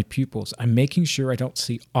checking my pupils. I'm making sure I don't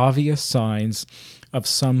see obvious signs of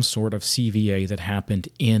some sort of CVA that happened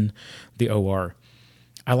in the OR.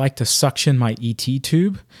 I like to suction my ET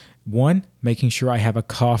tube. One, making sure I have a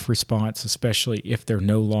cough response, especially if they're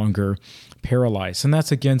no longer paralyzed. And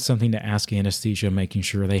that's, again, something to ask anesthesia, making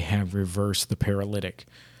sure they have reversed the paralytic.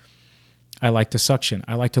 I like to suction.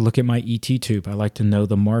 I like to look at my ET tube. I like to know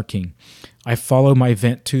the marking. I follow my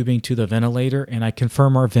vent tubing to the ventilator, and I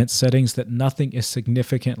confirm our vent settings that nothing is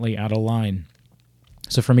significantly out of line.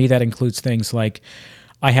 So for me, that includes things like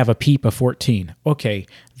I have a PEEP of 14. Okay,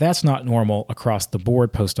 that's not normal across the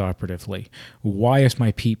board post-operatively. Why is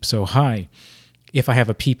my PEEP so high? If I have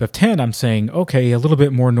a PEEP of 10, I'm saying, okay, a little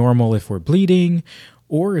bit more normal if we're bleeding,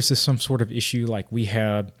 or is this some sort of issue like we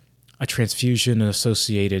had a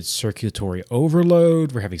transfusion-associated circulatory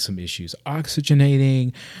overload? We're having some issues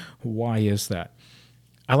oxygenating. Why is that?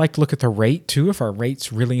 I like to look at the rate, too. If our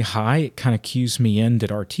rate's really high, it kind of cues me in.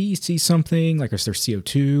 Did RT see something? Like, is their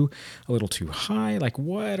CO2 a little too high? Like,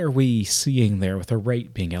 what are we seeing there with the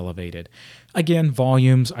rate being elevated? Again,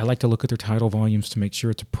 volumes. I like to look at their tidal volumes to make sure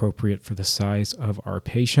it's appropriate for the size of our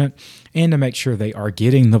patient and to make sure they are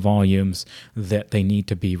getting the volumes that they need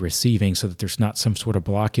to be receiving so that there's not some sort of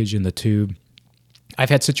blockage in the tube.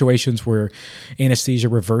 I've had situations where anesthesia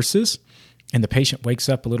reverses and the patient wakes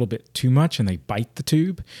up a little bit too much and they bite the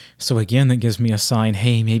tube. So again, that gives me a sign,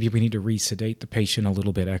 hey, maybe we need to resedate the patient a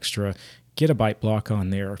little bit extra, get a bite block on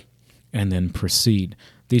there, and then proceed.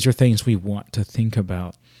 These are things we want to think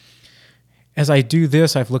about. As I do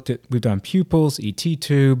this, we've done pupils, ET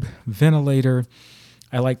tube, ventilator.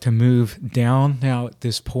 I like to move down now at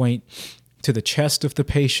this point to the chest of the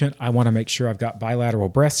patient. I want to make sure I've got bilateral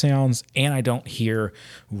breath sounds and I don't hear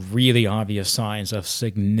really obvious signs of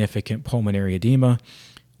significant pulmonary edema,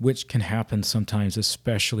 which can happen sometimes,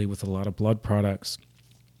 especially with a lot of blood products.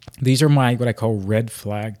 These are what I call red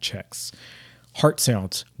flag checks. Heart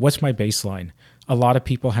sounds. What's my baseline? A lot of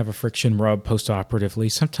people have a friction rub post-operatively,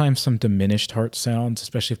 sometimes some diminished heart sounds,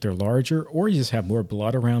 especially if they're larger, or you just have more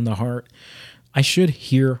blood around the heart. I should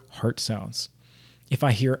hear heart sounds. If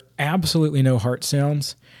I hear absolutely no heart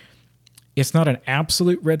sounds, it's not an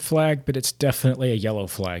absolute red flag, but it's definitely a yellow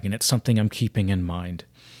flag, and it's something I'm keeping in mind.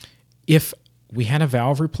 If we had a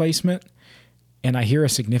valve replacement and I hear a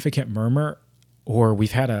significant murmur, or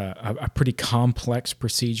we've had a pretty complex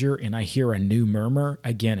procedure and I hear a new murmur,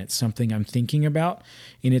 again, it's something I'm thinking about,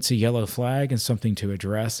 and it's a yellow flag and something to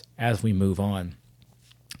address as we move on.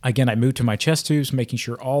 Again, I move to my chest tubes, making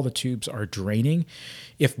sure all the tubes are draining.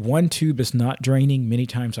 If one tube is not draining, many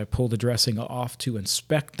times I pull the dressing off to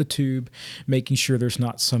inspect the tube, making sure there's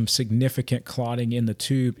not some significant clotting in the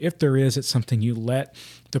tube. If there is, it's something you let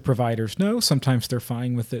the providers know. Sometimes they're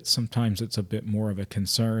fine with it. Sometimes it's a bit more of a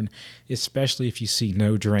concern, especially if you see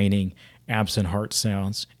no draining, absent heart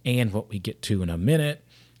sounds, and what we get to in a minute,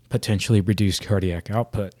 potentially reduced cardiac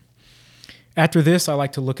output. After this, I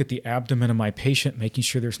like to look at the abdomen of my patient, making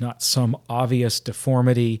sure there's not some obvious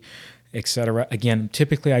deformity, etc. Again,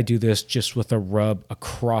 typically I do this just with a rub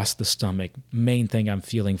across the stomach. Main thing I'm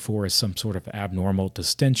feeling for is some sort of abnormal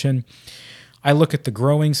distension. I look at the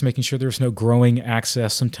growings, making sure there's no growing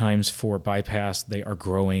access. Sometimes for bypass, they are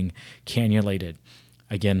growing cannulated.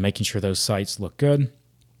 Again, making sure those sites look good.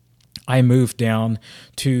 I move down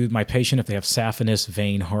to my patient. If they have saphenous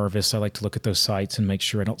vein harvest, I like to look at those sites and make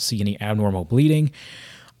sure I don't see any abnormal bleeding.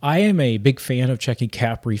 I am a big fan of checking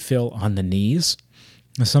cap refill on the knees.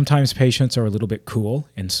 Sometimes patients are a little bit cool,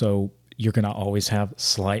 and so you're going to always have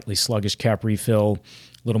slightly sluggish cap refill,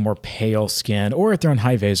 a little more pale skin, or if they're on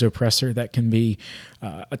high vasopressor, that can be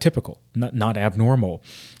atypical, not abnormal.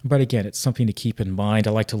 But again, it's something to keep in mind.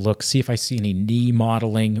 I like to look, see if I see any knee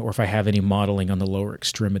modeling or if I have any modeling on the lower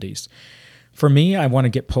extremities. For me, I want to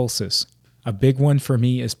get pulses. A big one for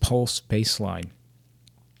me is pulse baseline.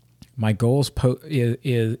 My goal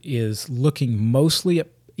is looking mostly at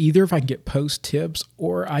either if I can get post-tibs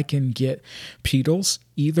or I can get pedals,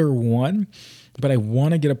 either one. But I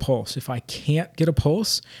want to get a pulse. If I can't get a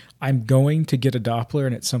pulse, I'm going to get a Doppler,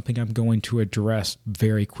 and it's something I'm going to address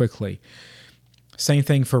very quickly. Same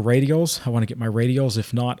thing for radials. I want to get my radials,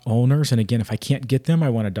 if not ulnars. And again, if I can't get them, I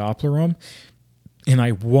want to Doppler them. And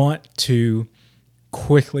I want to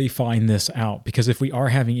quickly find this out, because if we are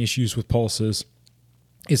having issues with pulses,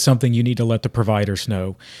 it's something you need to let the providers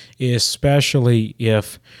know, especially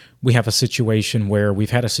if we have a situation where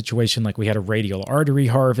we've had a situation like we had a radial artery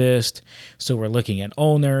harvest, so we're looking at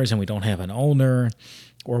ulnars and we don't have an ulnar,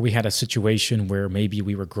 or we had a situation where maybe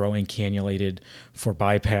we were growing cannulated for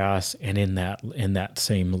bypass, and in that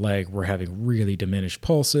same leg we're having really diminished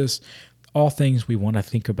pulses. All things we want to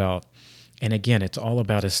think about. And again, it's all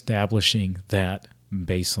about establishing that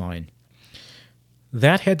baseline.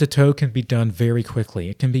 That head to toe can be done very quickly.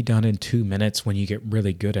 It can be done in 2 minutes when you get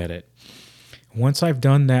really good at it. Once I've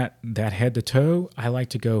done that head to toe, I like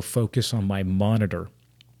to go focus on my monitor.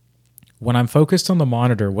 When I'm focused on the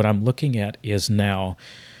monitor, what I'm looking at is now,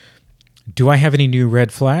 do I have any new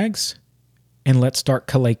red flags? And let's start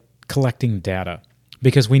collecting data,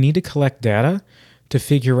 because we need to collect data to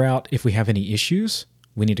figure out if we have any issues.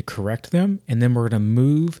 We need to correct them, and then we're going to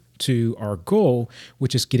move to our goal,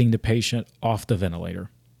 which is getting the patient off the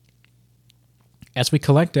ventilator. As we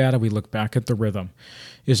collect data, we look back at the rhythm.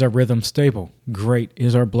 Is our rhythm stable? Great.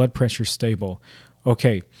 Is our blood pressure stable?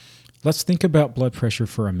 Okay, let's think about blood pressure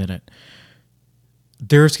for a minute.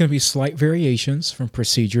 There's going to be slight variations from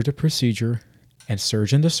procedure to procedure and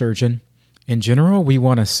surgeon to surgeon. In general, we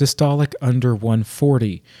want a systolic under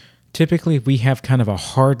 140. Typically, we have kind of a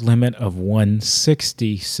hard limit of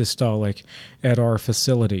 160 systolic at our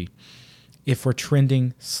facility. If we're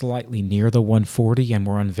trending slightly near the 140 and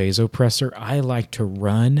we're on vasopressor, I like to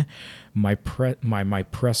run my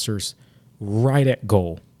pressors right at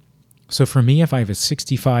goal. So for me, if I have a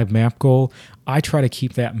 65 MAP goal, I try to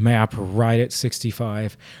keep that MAP right at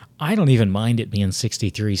 65. I don't even mind it being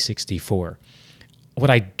 63, 64. What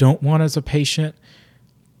I don't want as a patient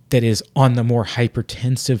that is on the more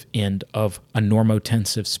hypertensive end of a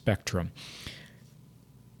normotensive spectrum.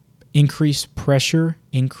 Increased pressure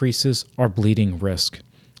increases our bleeding risk.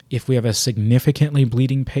 If we have a significantly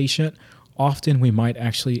bleeding patient, often we might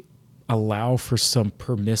actually allow for some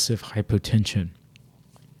permissive hypotension.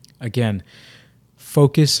 Again,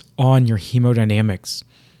 focus on your hemodynamics.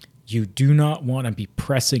 You do not want to be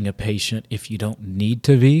pressing a patient if you don't need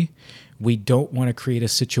to be. We don't want to create a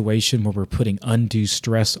situation where we're putting undue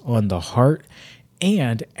stress on the heart.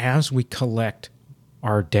 And as we collect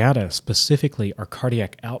our data, specifically our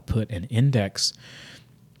cardiac output and index,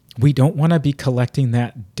 we don't want to be collecting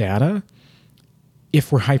that data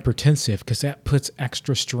if we're hypertensive, because that puts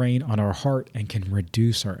extra strain on our heart and can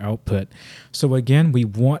reduce our output. So again, we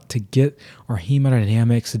want to get our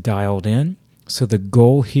hemodynamics dialed in. So the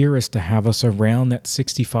goal here is to have us around that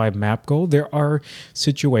 65 MAP goal. There are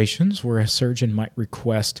situations where a surgeon might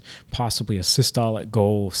request possibly a systolic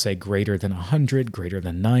goal, say greater than 100, greater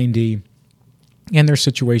than 90. And there's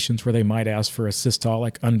situations where they might ask for a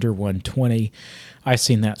systolic under 120. I've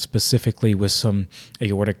seen that specifically with some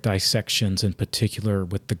aortic dissections, in particular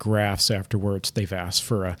with the grafts afterwards. They've asked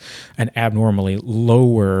for an abnormally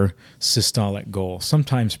lower systolic goal,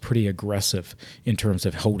 sometimes pretty aggressive in terms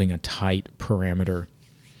of holding a tight parameter.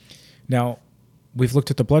 Now, we've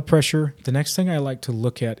looked at the blood pressure. The next thing I like to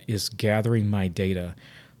look at is gathering my data.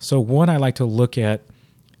 So one, I like to look at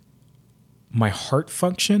my heart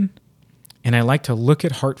function. And I like to look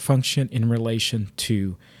at heart function in relation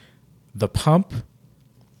to the pump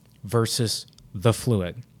versus the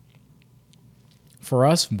fluid. For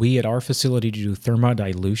us, we at our facility do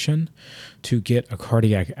thermodilution to get a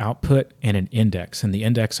cardiac output and an index. And the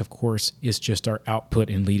index, of course, is just our output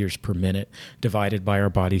in liters per minute divided by our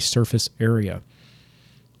body's surface area.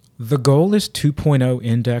 The goal is 2.0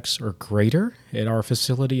 index or greater at our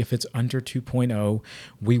facility. If it's under 2.0,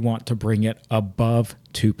 we want to bring it above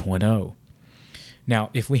 2.0.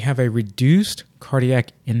 Now, if we have a reduced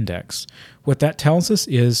cardiac index, what that tells us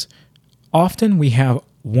is often we have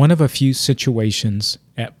one of a few situations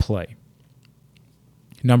at play.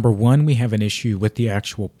 Number one, we have an issue with the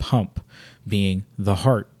actual pump, being the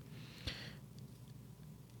heart.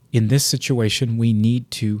 In this situation, we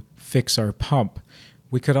need to fix our pump.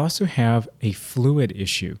 We could also have a fluid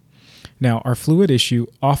issue. Now, our fluid issue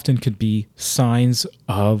often could be signs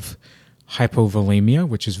of hypovolemia,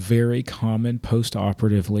 which is very common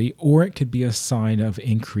post-operatively, or it could be a sign of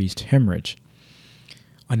increased hemorrhage.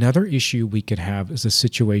 Another issue we could have is a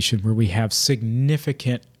situation where we have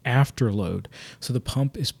significant afterload. So the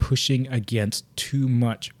pump is pushing against too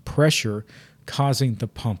much pressure, causing the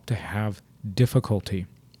pump to have difficulty.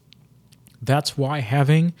 That's why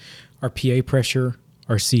having our PA pressure,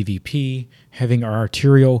 our CVP, having our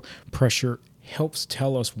arterial pressure helps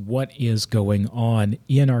tell us what is going on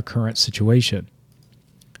in our current situation.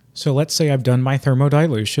 So let's say I've done my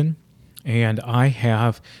thermodilution and I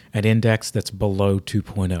have an index that's below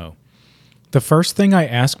 2.0. The first thing I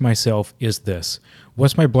ask myself is this: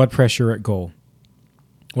 what's my blood pressure at goal?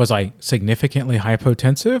 Was I significantly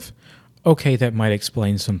hypotensive? Okay, that might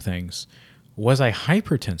explain some things. Was I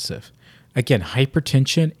hypertensive? Again,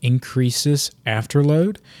 hypertension increases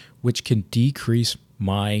afterload, which can decrease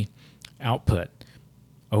my output.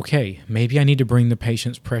 Okay, maybe I need to bring the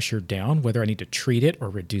patient's pressure down, whether I need to treat it or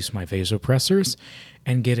reduce my vasopressors,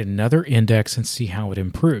 and get another index and see how it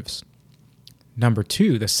improves. Number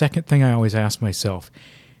two, the second thing I always ask myself,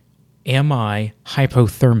 am I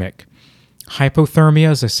hypothermic?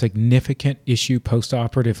 Hypothermia is a significant issue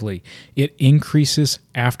post-operatively. It increases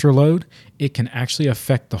afterload. It can actually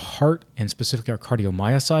affect the heart and specifically our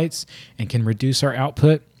cardiomyocytes and can reduce our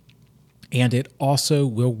output. And it also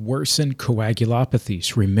will worsen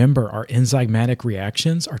coagulopathies. Remember, our enzymatic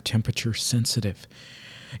reactions are temperature sensitive.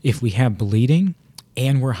 If we have bleeding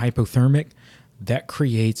and we're hypothermic, that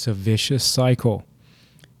creates a vicious cycle.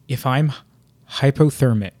 If I'm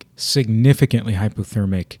hypothermic, significantly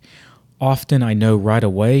hypothermic, often I know right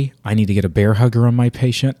away I need to get a bear hugger on my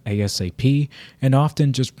patient ASAP, and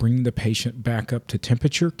often just bringing the patient back up to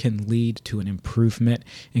temperature can lead to an improvement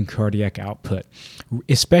in cardiac output.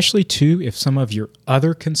 Especially too, if some of your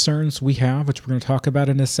other concerns we have, which we're going to talk about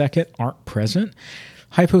in a second, aren't present.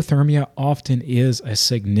 Hypothermia often is a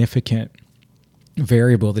significant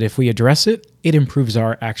variable that if we address it, it improves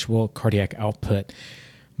our actual cardiac output.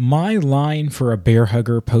 My line for a bear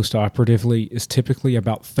hugger post-operatively is typically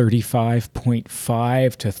about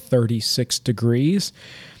 35.5 to 36 degrees.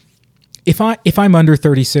 If I'm under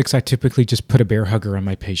 36, I typically just put a bear hugger on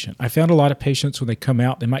my patient. I found a lot of patients when they come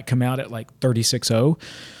out, they might come out at like 36.0,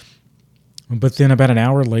 but then about an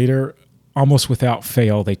hour later, almost without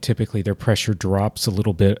fail, their pressure drops a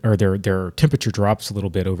little bit, or their temperature drops a little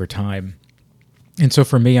bit over time. And so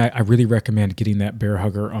for me, I really recommend getting that bear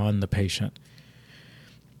hugger on the patient.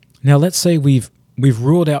 Now, let's say we've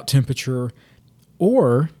ruled out temperature,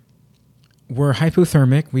 or we're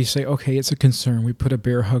hypothermic. We say, okay, it's a concern. We put a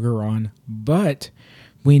bear hugger on, but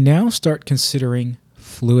we now start considering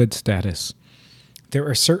fluid status. There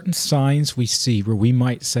are certain signs we see where we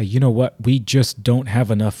might say, you know what, we just don't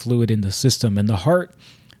have enough fluid in the system. And the heart,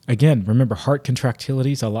 again, remember, heart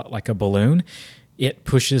contractility is a lot like a balloon. It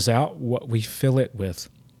pushes out what we fill it with.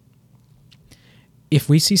 If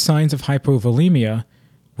we see signs of hypovolemia,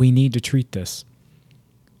 we need to treat this.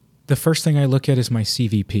 The first thing I look at is my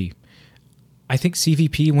CVP. I think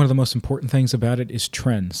CVP, one of the most important things about it is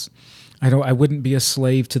trends. I wouldn't be a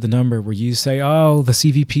slave to the number where you say, oh, the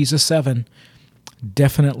CVP is a 7.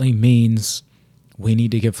 Definitely means we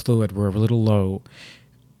need to give fluid. We're a little low.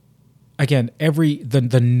 Again,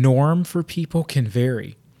 the norm for people can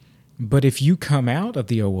vary. But if you come out of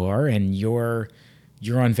the OR and you're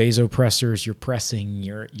on vasopressors, you're pressing,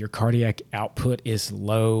 your cardiac output is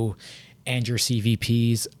low, and your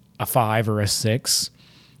CVP's a 5 or a 6,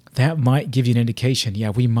 that might give you an indication, yeah,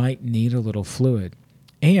 we might need a little fluid.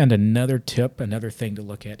 And another tip, another thing to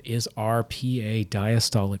look at is our PA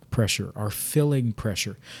diastolic pressure, our filling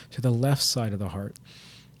pressure to the left side of the heart.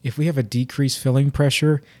 If we have a decreased filling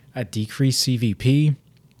pressure, a decreased CVP,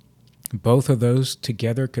 both of those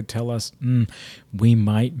together could tell us we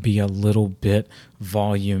might be a little bit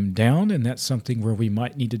volume down, and that's something where we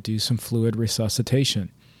might need to do some fluid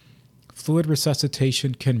resuscitation. Fluid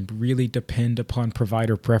resuscitation can really depend upon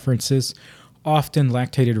provider preferences. Often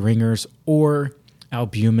lactated ringers or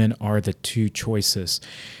albumin are the two choices.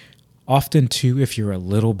 Often, too, if you're a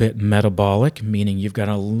little bit metabolic, meaning you've got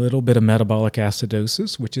a little bit of metabolic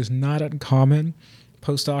acidosis, which is not uncommon,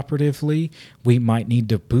 post-operatively, we might need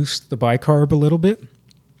to boost the bicarb a little bit.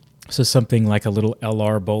 So something like a little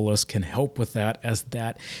LR bolus can help with that, as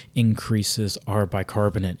that increases our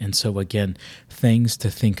bicarbonate. And so again, things to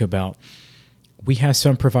think about. We have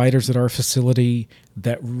some providers at our facility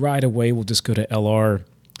that right away will just go to LR,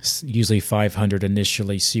 usually 500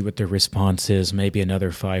 initially, see what their response is, maybe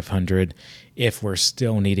another 500. If we're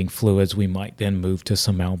still needing fluids, we might then move to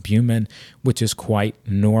some albumin, which is quite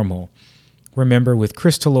normal. Remember, with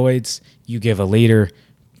crystalloids, you give a liter,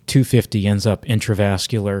 250 ends up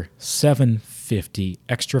intravascular, 750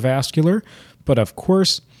 extravascular. But of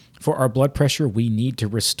course, for our blood pressure, we need to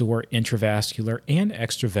restore intravascular and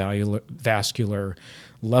extravascular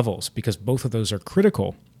levels because both of those are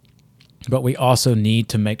critical. But we also need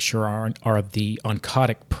to make sure the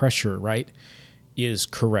oncotic pressure, right, is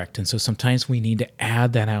correct. And so sometimes we need to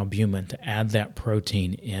add that albumin, to add that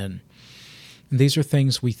protein in. These are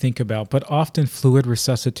things we think about, but often fluid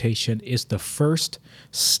resuscitation is the first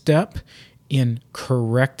step in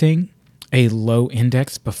correcting a low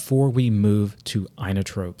index before we move to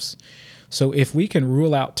inotropes. So if we can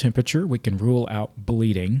rule out temperature, we can rule out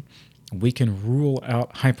bleeding, we can rule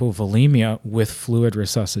out hypovolemia with fluid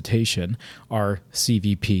resuscitation. Our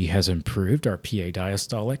CVP has improved, our PA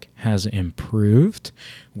diastolic has improved.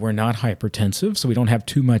 We're not hypertensive, so we don't have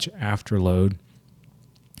too much afterload.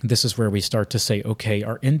 This is where we start to say, okay,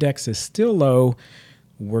 our index is still low.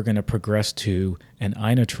 We're going to progress to an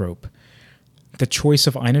inotrope. The choice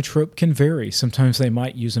of inotrope can vary. Sometimes they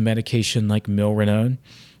might use a medication like milrinone.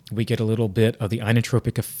 We get a little bit of the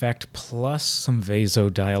inotropic effect plus some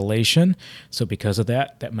vasodilation. So because of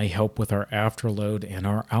that, that may help with our afterload and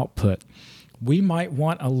our output. We might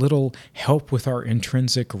want a little help with our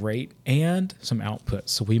intrinsic rate and some output.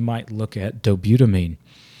 So we might look at dobutamine.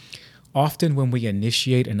 Often when we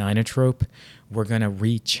initiate an inotrope, we're going to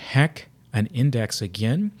recheck an index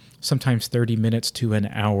again, sometimes 30 minutes to an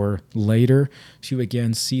hour later, to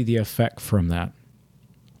again see the effect from that.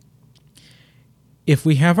 If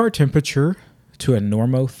we have our temperature to a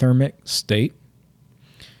normothermic state,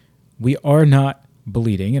 we are not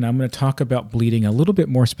bleeding, and I'm going to talk about bleeding a little bit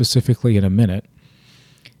more specifically in a minute,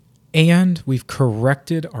 and we've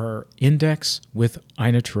corrected our index with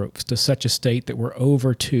inotropes to such a state that we're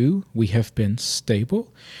over 2. We have been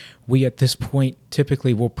stable. We, at this point,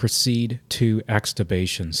 typically will proceed to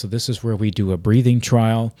extubation. So this is where we do a breathing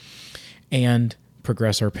trial and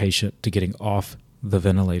progress our patient to getting off the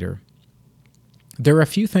ventilator. There are a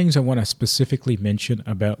few things I want to specifically mention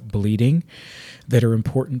about bleeding that are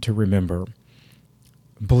important to remember.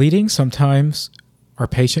 Bleeding, sometimes our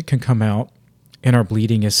patient can come out and our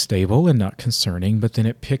bleeding is stable and not concerning, but then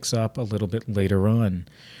it picks up a little bit later on.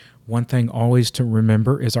 One thing always to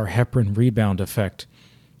remember is our heparin rebound effect.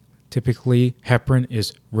 Typically, heparin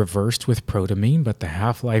is reversed with protamine, but the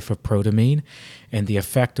half-life of protamine and the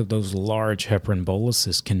effect of those large heparin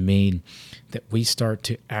boluses can mean that we start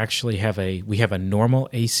to actually have a normal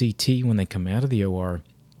ACT when they come out of the OR,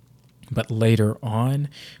 but later on,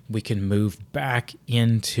 we can move back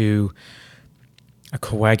into a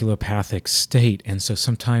coagulopathic state. And so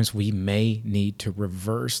sometimes we may need to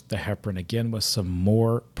reverse the heparin again with some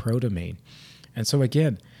more protamine. And so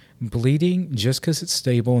again, bleeding, just because it's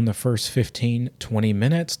stable in the first 15, 20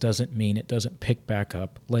 minutes doesn't mean it doesn't pick back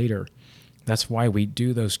up later. That's why we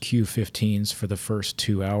do those Q15s for the first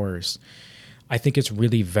 2 hours. I think it's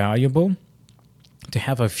really valuable to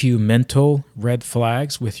have a few mental red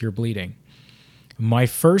flags with your bleeding. My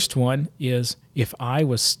first one is if I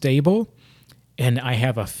was stable and I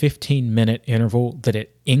have a 15-minute interval that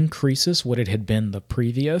it increases what it had been the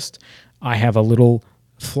previous, I have a little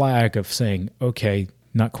flag of saying, okay,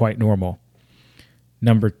 not quite normal.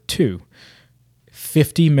 Number 2,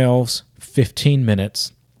 50 mils, 15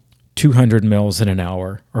 minutes, 200 mils in an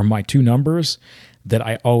hour are my 2 numbers. that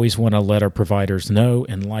I always want to let our providers know,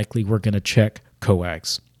 and likely we're going to check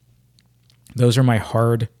coags. Those are my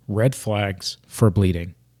hard red flags for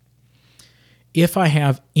bleeding. If I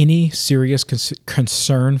have any serious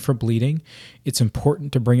concern for bleeding, it's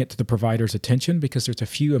important to bring it to the provider's attention because there's a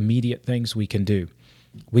few immediate things we can do.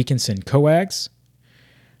 We can send coags.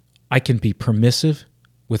 I can be permissive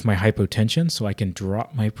with my hypotension, so I can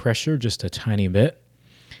drop my pressure just a tiny bit.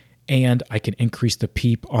 And I can increase the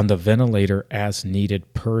PEEP on the ventilator as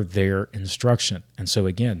needed per their instruction. And so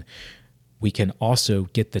again, we can also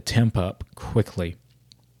get the temp up quickly.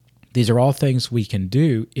 These are all things we can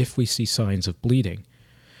do if we see signs of bleeding.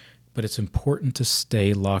 But it's important to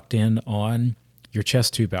stay locked in on your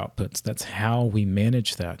chest tube outputs. That's how we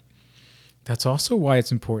manage that. That's also why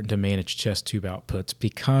it's important to manage chest tube outputs,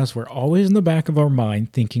 because we're always in the back of our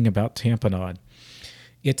mind thinking about tamponade.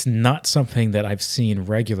 It's not something that I've seen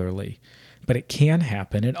regularly, but it can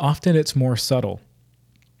happen, and often it's more subtle.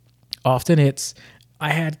 Often I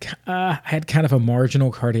had kind of a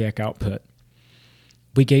marginal cardiac output.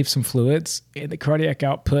 We gave some fluids, and the cardiac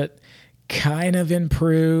output kind of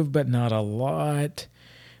improved, but not a lot.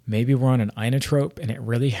 Maybe we're on an inotrope, and it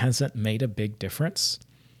really hasn't made a big difference.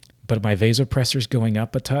 But my vasopressor's going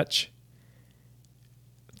up a touch.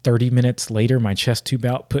 30 minutes later, my chest tube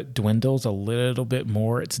output dwindles a little bit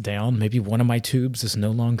more. It's down. Maybe one of my tubes is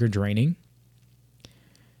no longer draining.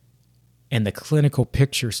 And the clinical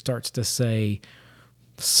picture starts to say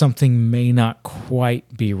something may not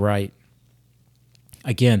quite be right.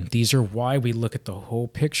 Again, these are why we look at the whole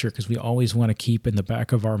picture, because we always want to keep in the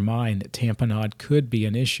back of our mind that tamponade could be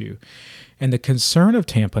an issue. And the concern of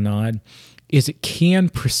tamponade is it can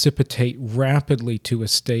precipitate rapidly to a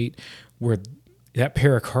state where that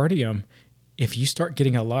pericardium, if you start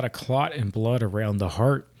getting a lot of clot and blood around the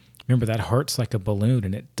heart, remember that heart's like a balloon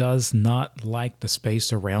and it does not like the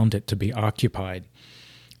space around it to be occupied.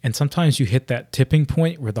 And sometimes you hit that tipping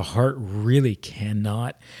point where the heart really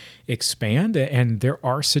cannot expand. And there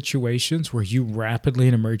are situations where you rapidly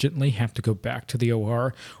and emergently have to go back to the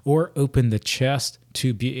OR or open the chest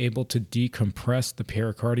to be able to decompress the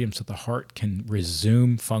pericardium so the heart can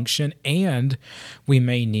resume function. And we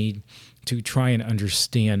may need to try and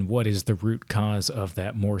understand what is the root cause of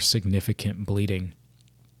that more significant bleeding.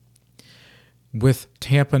 With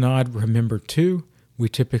tamponade, remember too, we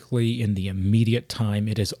typically, in the immediate time,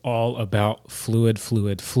 it is all about fluid,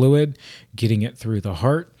 getting it through the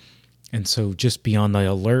heart. And so just be on the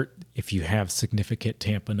alert. If you have significant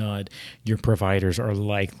tamponade, your providers are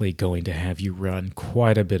likely going to have you run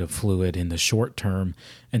quite a bit of fluid in the short term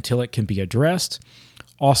until it can be addressed.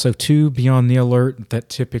 Also, too, be on the alert that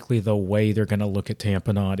typically the way they're going to look at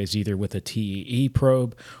tamponade is either with a TEE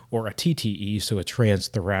probe or a TTE, so a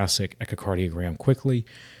transthoracic echocardiogram quickly.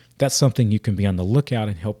 That's something you can be on the lookout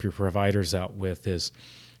and help your providers out with is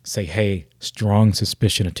say, hey, strong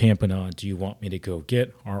suspicion of tamponade. Do you want me to go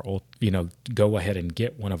get go ahead and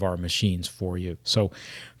get one of our machines for you? So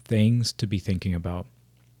things to be thinking about.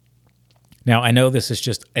 Now, I know this is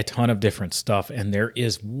just a ton of different stuff, and there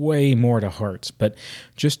is way more to hearts, but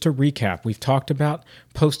just to recap, we've talked about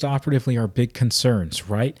post-operatively our big concerns,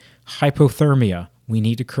 right? Hypothermia, we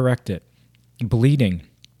need to correct it. Bleeding.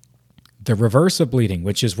 The reverse of bleeding,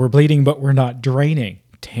 which is we're bleeding but we're not draining,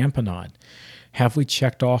 tamponade. Have we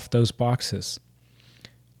checked off those boxes?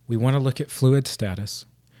 We want to look at fluid status.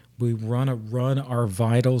 We want to run our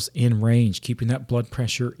vitals in range, keeping that blood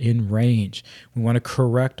pressure in range. We want to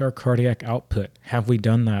correct our cardiac output. Have we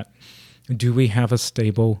done that? Do we have a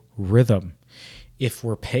stable rhythm? If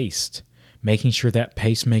we're paced, making sure that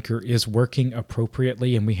pacemaker is working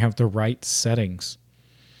appropriately and we have the right settings.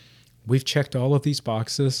 We've checked all of these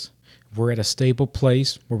boxes. We're at a stable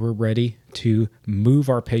place where we're ready to move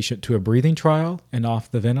our patient to a breathing trial and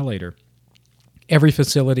off the ventilator. Every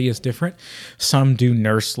facility is different. Some do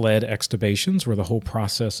nurse-led extubations where the whole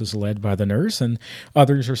process is led by the nurse, and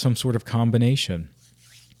others are some sort of combination.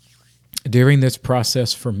 During this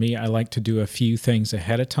process, for me, I like to do a few things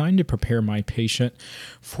ahead of time to prepare my patient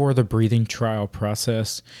for the breathing trial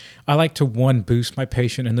process. I like to, boost my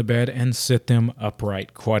patient in the bed and sit them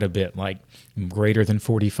upright quite a bit, like greater than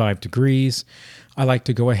 45 degrees. I like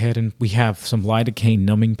to go ahead and we have some lidocaine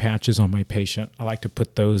numbing patches on my patient. I like to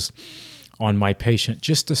put those on my patient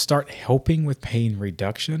just to start helping with pain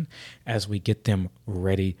reduction as we get them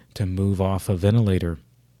ready to move off a ventilator.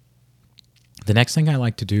 The next thing I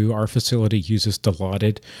like to do, our facility uses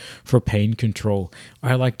Dilaudid for pain control.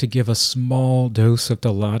 I like to give a small dose of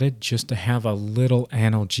Dilaudid just to have a little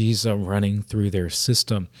analgesia running through their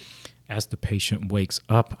system as the patient wakes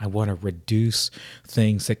up. I want to reduce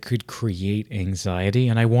things that could create anxiety,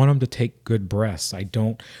 and I want them to take good breaths. I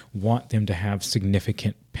don't want them to have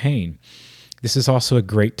significant pain. This is also a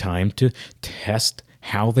great time to test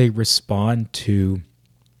how they respond to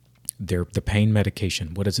the pain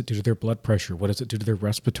medication. What does it do to their blood pressure? What does it do to their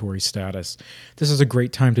respiratory status? This is a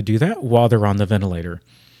great time to do that while they're on the ventilator.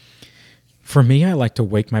 For me, I like to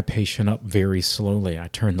wake my patient up very slowly. I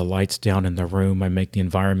turn the lights down in the room. I make the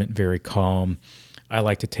environment very calm. I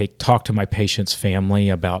like to talk to my patient's family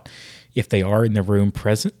about if they are in the room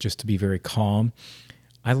present, just to be very calm.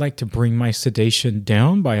 I like to bring my sedation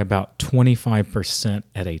down by about 25%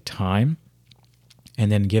 at a time,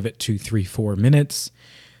 and then give it 2, 3, 4 minutes.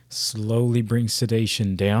 Slowly bring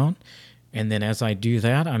sedation down. And then as I do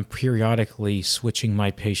that, I'm periodically switching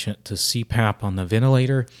my patient to CPAP on the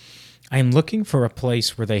ventilator. I'm looking for a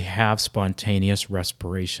place where they have spontaneous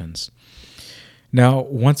respirations. Now,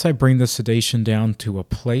 once I bring the sedation down to a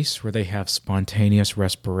place where they have spontaneous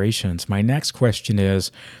respirations, my next question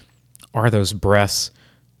is, are those breaths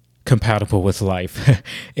compatible with life?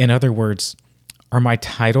 In other words, are my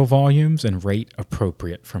tidal volumes and rate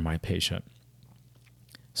appropriate for my patient?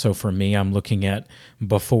 So for me, I'm looking at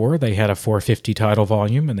before they had a 450 tidal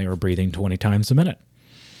volume and they were breathing 20 times a minute.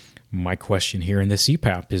 My question here in the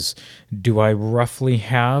CPAP is, do I roughly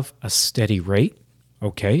have a steady rate?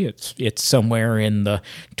 Okay, it's somewhere in the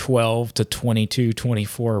 12 to 22,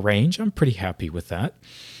 24 range. I'm pretty happy with that.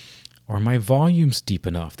 Are my volumes deep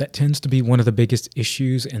enough? That tends to be one of the biggest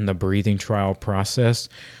issues in the breathing trial process,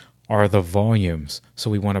 are the volumes. So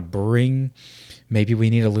we want to maybe we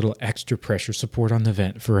need a little extra pressure support on the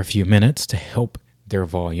vent for a few minutes to help their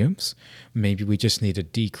volumes. Maybe we just need to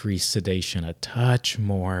decrease sedation a touch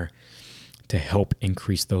more to help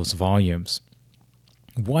increase those volumes.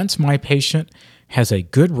 Once my patient has a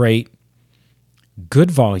good rate,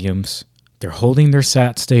 good volumes, they're holding their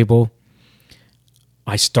sat stable,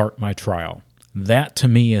 I start my trial. That to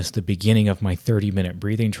me is the beginning of my 30-minute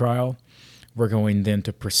breathing trial. We're going then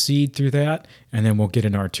to proceed through that, and then we'll get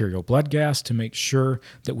an arterial blood gas to make sure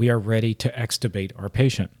that we are ready to extubate our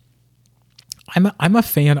patient. I'm a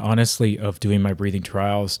fan, honestly, of doing my breathing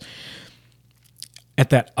trials at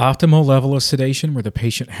that optimal level of sedation where the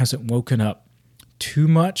patient hasn't woken up too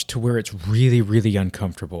much to where it's really, really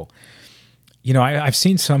uncomfortable. You know, I've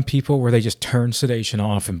seen some people where they just turn sedation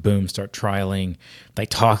off and boom, start trialing. They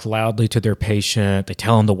talk loudly to their patient. They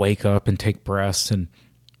tell them to wake up and take breaths, and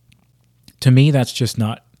to me, that's just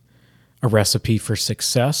not a recipe for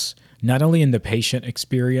success, not only in the patient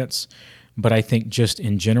experience, but I think just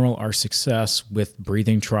in general, our success with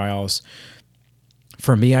breathing trials.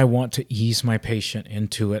 For me, I want to ease my patient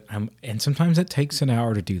into it. And sometimes it takes an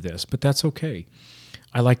hour to do this, but that's okay.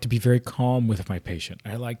 I like to be very calm with my patient.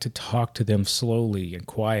 I like to talk to them slowly and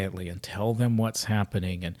quietly and tell them what's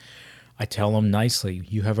happening. And I tell them nicely,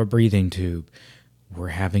 you have a breathing tube. We're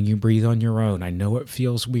having you breathe on your own. I know it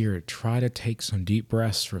feels weird. Try to take some deep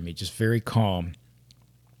breaths for me, just very calm.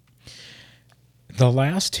 The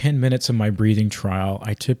last 10 minutes of my breathing trial,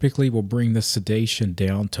 I typically will bring the sedation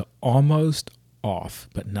down to almost off,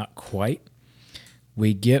 but not quite.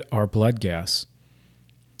 We get our blood gas.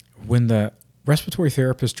 When the respiratory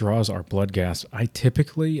therapist draws our blood gas, I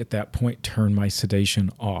typically at that point turn my sedation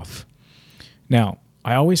off. Now,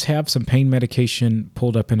 I always have some pain medication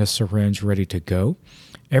pulled up in a syringe ready to go.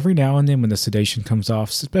 Every now and then when the sedation comes off,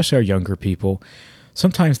 especially our younger people,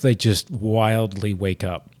 sometimes they just wildly wake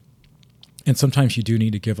up. And sometimes you do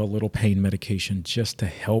need to give a little pain medication just to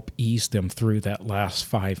help ease them through that last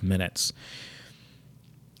 5 minutes.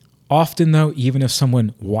 Often though, even if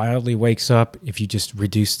someone wildly wakes up, if you just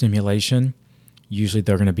reduce stimulation, usually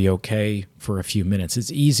they're going to be okay for a few minutes.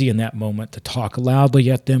 It's easy in that moment to talk loudly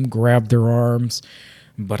at them, grab their arms.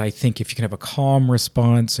 But I think if you can have a calm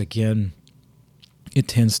response, again, it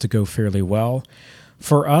tends to go fairly well.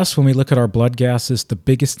 For us, when we look at our blood gases, the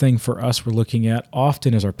biggest thing for us we're looking at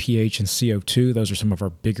often is our pH and CO2. Those are some of our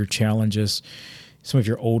bigger challenges. Some of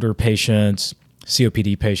your older patients,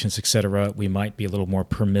 COPD patients, etc., we might be a little more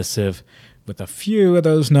permissive with a few of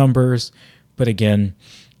those numbers. But again,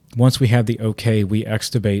 once we have the okay, we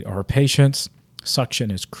extubate our patients. Suction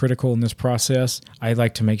is critical in this process. I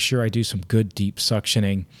like to make sure I do some good deep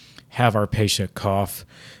suctioning, have our patient cough,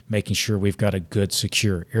 making sure we've got a good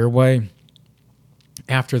secure airway.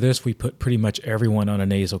 After this, we put pretty much everyone on a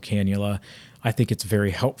nasal cannula. I think it's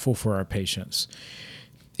very helpful for our patients.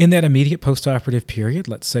 In that immediate post-operative period,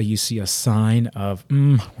 let's say you see a sign of,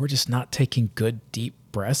 we're just not taking good deep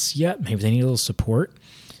breaths yet. Maybe they need a little support.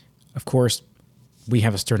 Of course, we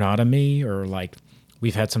have a sternotomy or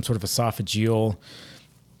we've had some sort of esophageal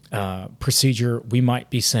procedure, we might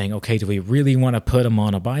be saying, okay, do we really want to put them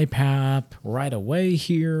on a BiPAP right away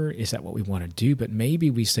here? Is that what we want to do? But maybe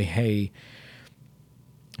we say, hey,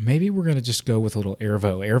 maybe we're going to just go with a little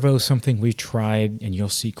Airvo. Airvo is something we've tried, and you'll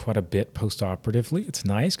see quite a bit post-operatively. It's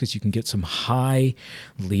nice because you can get some high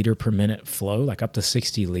liter per minute flow, like up to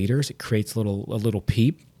 60 liters. It creates a little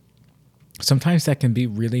peep. Sometimes that can be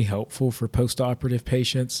really helpful for post-operative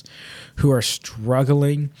patients who are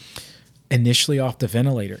struggling initially off the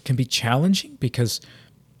ventilator. It can be challenging because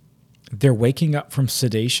they're waking up from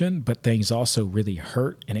sedation, but things also really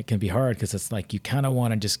hurt, and it can be hard because it's like you kind of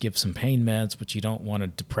want to just give some pain meds, but you don't want to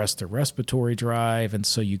depress their respiratory drive, and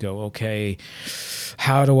so you go, okay,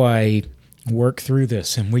 how do I work through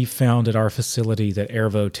this? And we found at our facility that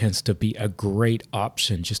Airvo tends to be a great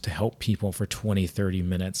option just to help people for 20, 30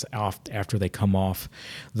 minutes after they come off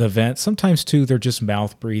the vent. Sometimes, too, they're just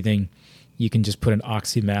mouth breathing. You can just put an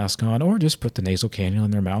oxy mask on or just put the nasal cannula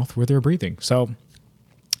in their mouth where they're breathing. So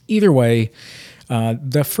either way,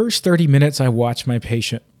 the first 30 minutes, I watch my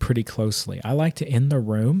patient pretty closely. I like to, in the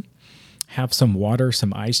room, have some water,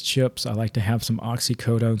 some ice chips. I like to have some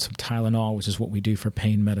oxycodone, some Tylenol, which is what we do for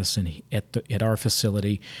pain medicine at our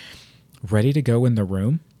facility, ready to go in the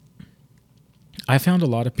room. I found a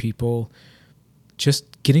lot of people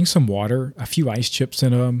just getting some water, a few ice chips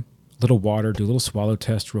in them, little water, do a little swallow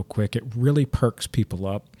test real quick. It really perks people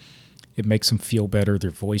up. It makes them feel better. Their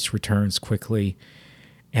voice returns quickly.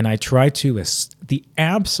 And I try to, the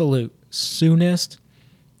absolute soonest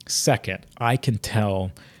second I can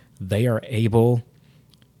tell they are able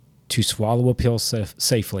to swallow a pill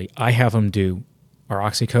safely, I have them do our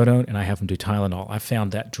oxycodone and I have them do Tylenol. I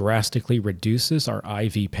found that drastically reduces our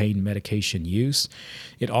IV pain medication use.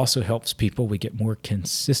 It also helps people. We get more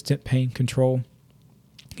consistent pain control.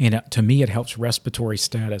 And to me, it helps respiratory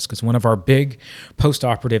status because one of our big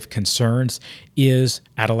post-operative concerns is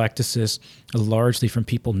atelectasis, largely from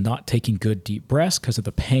people not taking good deep breaths because of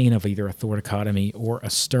the pain of either a thoracotomy or a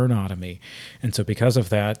sternotomy. And so because of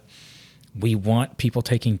that, we want people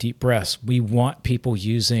taking deep breaths. We want people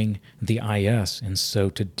using the IS. And so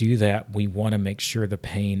to do that, we want to make sure the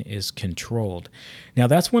pain is controlled. Now,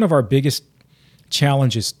 that's one of our biggest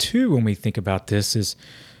challenges, too, when we think about this is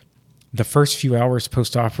the first few hours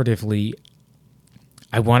post-operatively,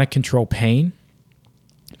 I want to control pain,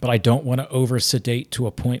 but I don't want to over-sedate to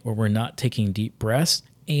a point where we're not taking deep breaths,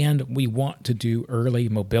 and we want to do early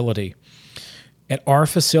mobility. At our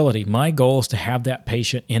facility, my goal is to have that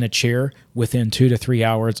patient in a chair within 2 to 3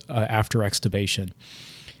 hours after extubation.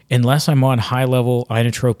 Unless I'm on high-level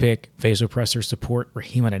inotropic vasopressor support or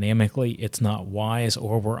hemodynamically, it's not wise,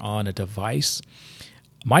 or we're on a device,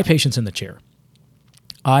 my patient's in the chair.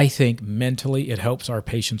 I think mentally it helps our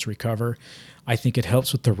patients recover. I think it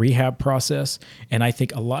helps with the rehab process. And I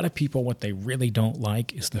think a lot of people, what they really don't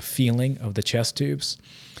like is the feeling of the chest tubes.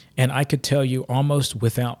 And I could tell you almost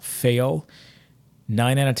without fail,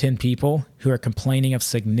 9 out of 10 people who are complaining of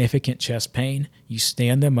significant chest pain, you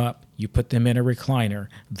stand them up, you put them in a recliner,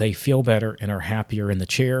 they feel better and are happier in the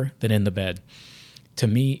chair than in the bed. To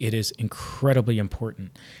me, it is incredibly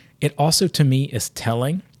important. It also, to me, is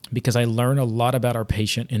telling, because I learn a lot about our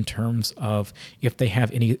patient in terms of if they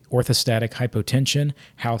have any orthostatic hypotension,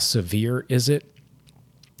 how severe is it?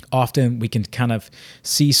 Often we can kind of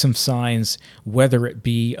see some signs, whether it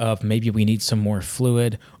be of maybe we need some more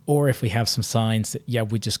fluid, or if we have some signs that, yeah,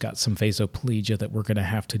 we just got some vasoplegia that we're going to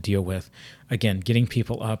have to deal with. Again, getting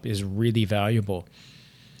people up is really valuable.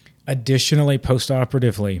 Additionally,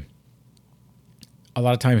 post-operatively, a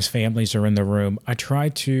lot of times families are in the room. I try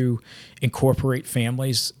to incorporate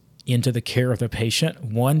families into the care of the patient.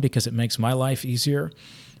 One, because it makes my life easier,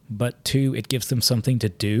 but two, it gives them something to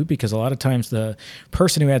do because a lot of times the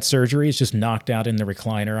person who had surgery is just knocked out in the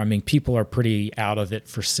recliner. I mean, people are pretty out of it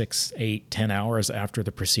for 6, 8, 10 hours after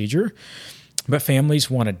the procedure, but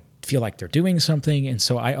families want to feel like they're doing something. And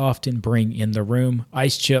so I often bring in the room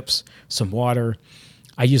ice chips, some water.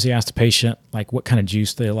 I usually ask the patient, like, what kind of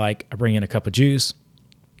juice they like. I bring in a cup of juice.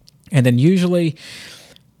 And then usually,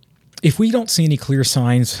 if we don't see any clear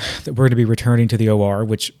signs that we're going to be returning to the OR,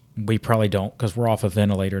 which we probably don't because we're off a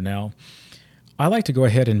ventilator now, I like to go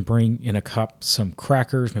ahead and bring in a cup some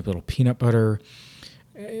crackers, maybe a little peanut butter.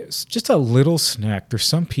 It's just a little snack. There's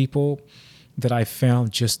some people that I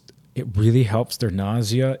found just it really helps their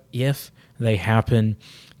nausea if they happen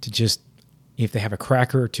to just, if they have a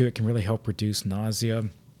cracker or two, it can really help reduce nausea.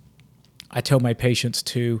 I tell my patients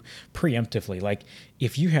too, preemptively, like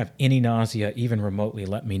if you have any nausea, even remotely,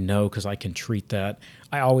 let me know because I can treat that.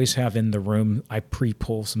 I always have in the room, I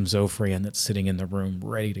pre-pull some Zofran that's sitting in the room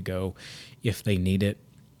ready to go if they need it.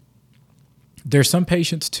 There's some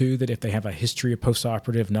patients, too, that if they have a history of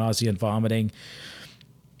post-operative nausea and vomiting,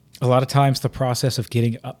 a lot of times the process of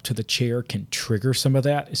getting up to the chair can trigger some of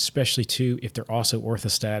that, especially, too, if they're also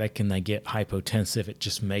orthostatic and they get hypotensive. It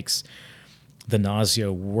just makes the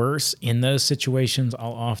nausea worse. In those situations,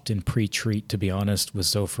 I'll often pre-treat, to be honest, with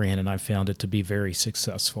Zofran, and I've found it to be very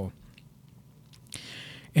successful.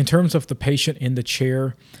 In terms of the patient in the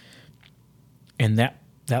chair and that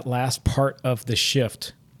last part of the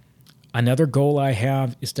shift, another goal I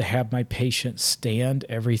have is to have my patient stand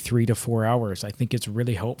every 3 to 4 hours. I think it's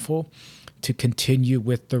really helpful to continue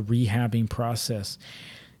with the rehabbing process.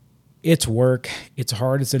 It's work. It's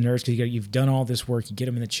hard as a nurse because you've done all this work. You get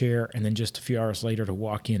them in the chair, and then just a few hours later to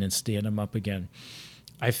walk in and stand them up again.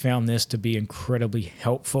 I found this to be incredibly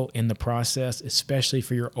helpful in the process, especially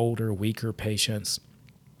for your older, weaker patients,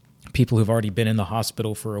 people who've already been in the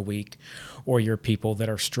hospital for a week, or your people that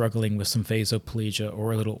are struggling with some vasoplegia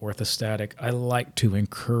or a little orthostatic. I like to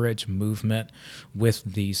encourage movement with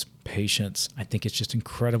these patients. I think it's just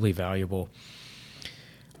incredibly valuable.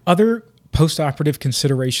 Other post-operative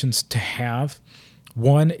considerations to have.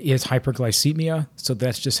 One is hyperglycemia. So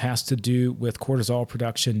that just has to do with cortisol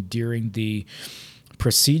production during the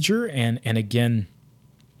procedure. And again,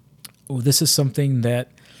 this is something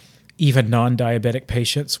that even non-diabetic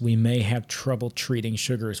patients, we may have trouble treating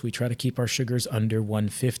sugars. We try to keep our sugars under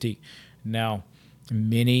 150. Now,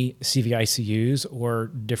 many CVICUs or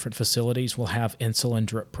different facilities will have insulin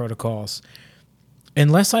drip protocols.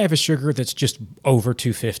 Unless I have a sugar that's just over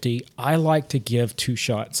 250, I like to give 2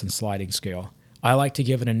 shots in sliding scale. I like to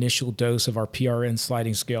give an initial dose of our PRN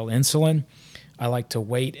sliding scale insulin. I like to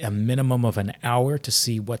wait a minimum of an hour to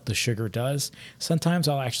see what the sugar does. Sometimes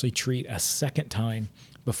I'll actually treat a second time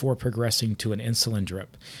before progressing to an insulin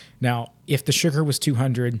drip. Now, if the sugar was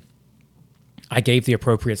 200, I gave the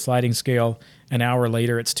appropriate sliding scale. An hour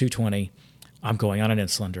later, it's 220. I'm going on an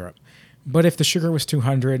insulin drip. But if the sugar was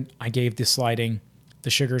 200, I gave the sliding. The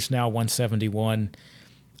sugar's now 171.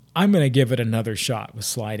 I'm going to give it another shot with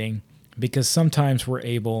sliding because sometimes we're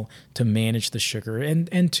able to manage the sugar.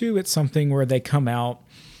 And two, it's something where they come out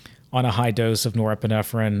on a high dose of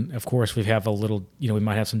norepinephrine. Of course, we have a little, we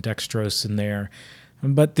might have some dextrose in there,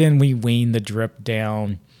 but then we wean the drip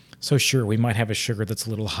down. So sure, we might have a sugar that's a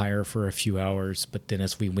little higher for a few hours, but then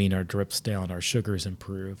as we wean our drips down, our sugars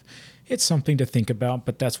improve. It's something to think about,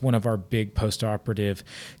 but that's one of our big post-operative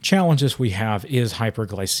challenges we have is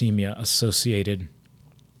hyperglycemia associated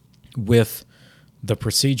with the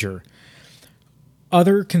procedure.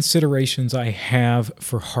 Other considerations I have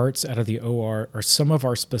for hearts out of the OR are some of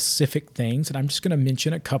our specific things, and I'm just going to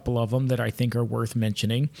mention a couple of them that I think are worth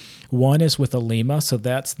mentioning. One is with edema, so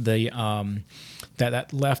that's the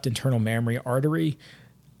that left internal mammary artery.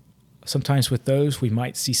 Sometimes with those, we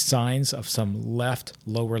might see signs of some left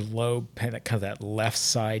lower lobe, kind of that left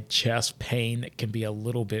side chest pain that can be a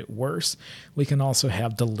little bit worse. We can also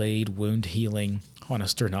have delayed wound healing on a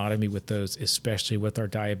sternotomy with those, especially with our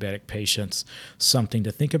diabetic patients. Something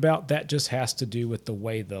to think about. That just has to do with the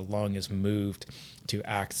way the lung is moved to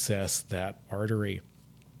access that artery.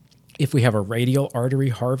 If we have a radial artery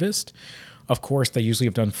harvest, of course, they usually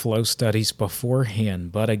have done flow studies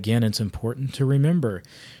beforehand, but again, it's important to remember,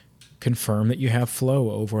 confirm that you have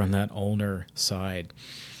flow over on that ulnar side.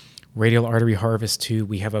 Radial artery harvest too,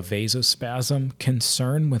 we have a vasospasm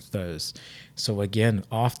concern with those. So again,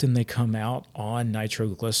 often they come out on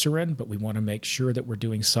nitroglycerin, but we want to make sure that we're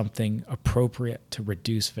doing something appropriate to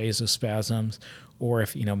reduce vasospasms, or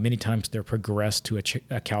if, many times they're progressed to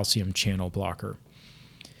a calcium channel blocker.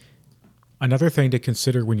 Another thing to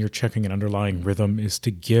consider when you're checking an underlying rhythm is to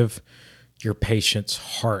give your patient's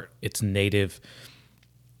heart its native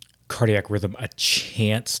cardiac rhythm a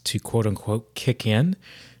chance to quote unquote kick in.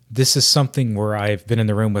 This is something where I've been in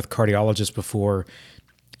the room with cardiologists before.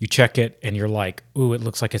 You check it and you're like, ooh, it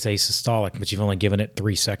looks like it's asystolic, but you've only given it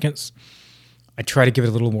 3 seconds. I try to give it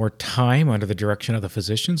a little more time under the direction of the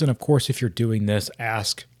physicians. And of course, if you're doing this,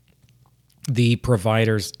 ask the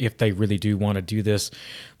providers if they really do want to do this.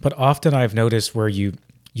 But often I've noticed where you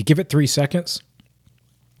give it 3 seconds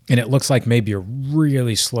and it looks like maybe a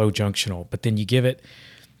really slow junctional, but then you give it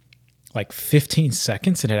like 15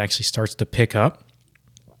 seconds and it actually starts to pick up.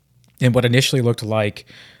 And what initially looked like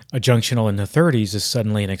a junctional in the 30s is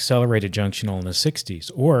suddenly an accelerated junctional in the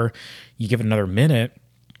 60s. Or you give it another minute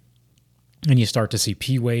and you start to see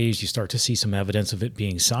P waves, you start to see some evidence of it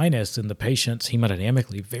being sinus, and the patient's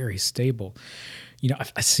hemodynamically very stable.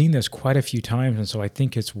 I've seen this quite a few times, and so I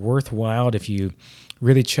think it's worthwhile if you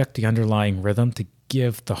really check the underlying rhythm to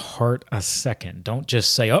give the heart a second. Don't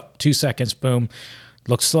just say, 2 seconds, boom,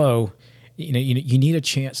 looks slow. You need a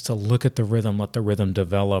chance to look at the rhythm, let the rhythm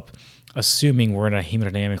develop, assuming we're in a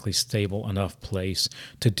hemodynamically stable enough place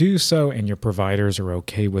to do so and your providers are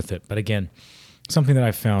okay with it. But again, something that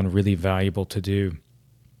I found really valuable to do.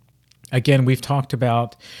 Again, we've talked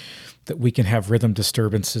about that we can have rhythm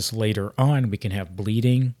disturbances later on. We can have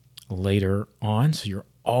bleeding later on. So you're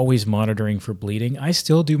always monitoring for bleeding. I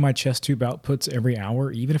still do my chest tube outputs every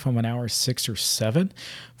hour, even if I'm on hour 6 or 7.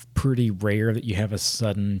 Pretty rare that you have a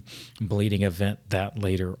sudden bleeding event that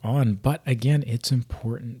later on. But again, it's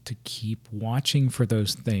important to keep watching for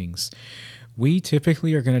those things. We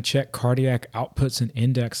typically are going to check cardiac outputs and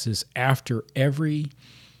indexes after every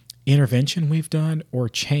intervention we've done or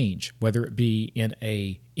change, whether it be in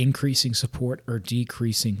a increasing support or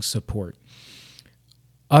decreasing support.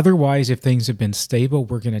 Otherwise, if things have been stable,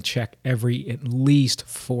 we're going to check every at least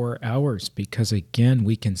 4 hours because, again,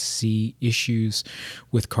 we can see issues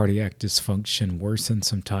with cardiac dysfunction worsen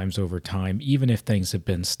sometimes over time, even if things have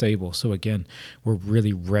been stable. So, again, we're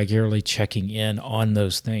really regularly checking in on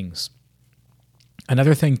those things.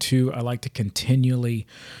 Another thing, too, I like to continually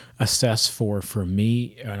assess for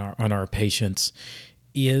me on our patients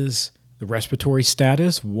is the respiratory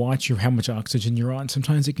status. Watch how much oxygen you're on.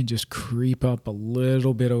 Sometimes it can just creep up a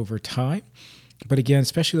little bit over time. But again,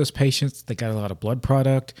 especially those patients that got a lot of blood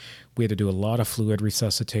product, we had to do a lot of fluid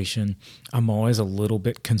resuscitation. I'm always a little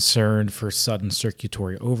bit concerned for sudden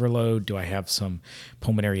circulatory overload. Do I have some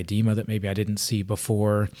pulmonary edema that maybe I didn't see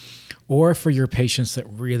before? Or for your patients that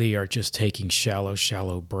really are just taking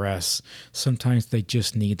shallow breaths, sometimes they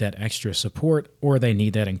just need that extra support or they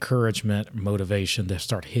need that encouragement, motivation to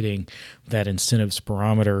start hitting that incentive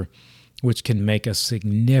spirometer, which can make a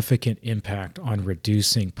significant impact on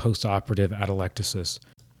reducing post-operative atelectasis.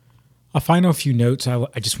 A final few notes I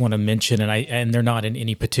just want to mention, and they're not in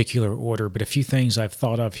any particular order, but a few things I've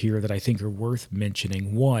thought of here that I think are worth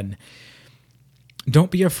mentioning. One,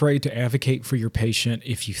 don't be afraid to advocate for your patient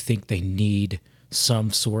if you think they need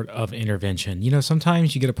some sort of intervention.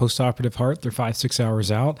 Sometimes you get a post-operative heart, they're 5-6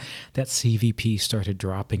 hours out, that CVP started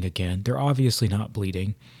dropping again. They're obviously not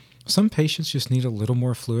bleeding. Some patients just need a little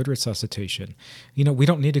more fluid resuscitation. We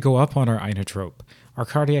don't need to go up on our inotrope. Our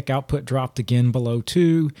cardiac output dropped again below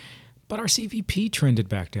 2, but our CVP trended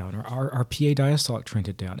back down. Our PA diastolic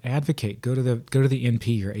trended down. Advocate. Go to the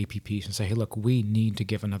NP or APPs and say, hey, look, we need to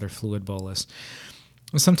give another fluid bolus.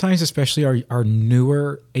 Sometimes, especially our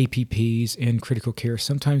newer APPs in critical care,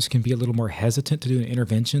 sometimes can be a little more hesitant to do an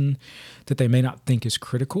intervention that they may not think is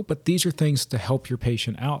critical, but these are things to help your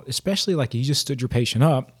patient out, especially like you just stood your patient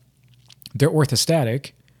up. They're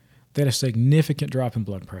orthostatic. They had a significant drop in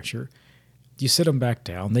blood pressure. You sit them back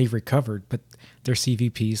down. They've recovered, but their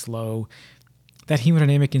CVP is low. That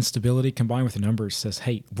hemodynamic instability combined with the numbers says,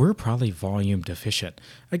 hey, we're probably volume deficient.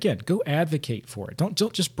 Again, go advocate for it.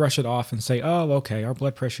 Don't just brush it off and say, oh, okay, our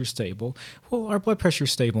blood pressure's stable. Well, our blood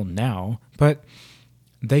pressure's stable now, but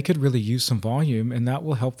they could really use some volume, and that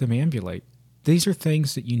will help them ambulate. These are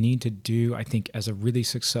things that you need to do, I think, as a really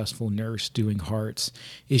successful nurse doing hearts,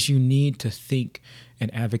 is you need to think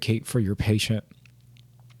and advocate for your patient.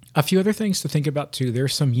 A few other things to think about, too.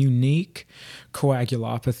 There's some unique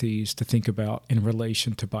coagulopathies to think about in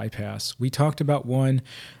relation to bypass. We talked about one,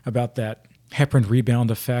 about that heparin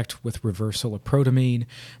rebound effect with reversal of protamine,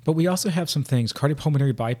 but we also have some things.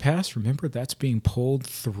 Cardiopulmonary bypass, remember, that's being pulled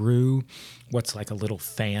through what's like a little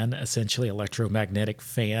fan, essentially electromagnetic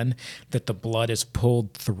fan that the blood is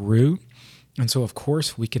pulled through. And so, of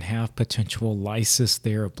course, we can have potential lysis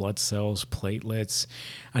there of blood cells, platelets.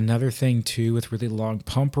 Another thing, too, with really long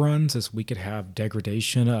pump runs is we could have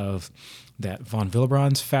degradation of that von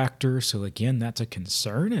Willebrand's factor. So, again, that's a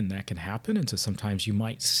concern, and that can happen. And so sometimes you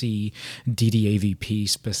might see DDAVP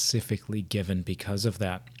specifically given because of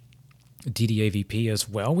that. DDAVP as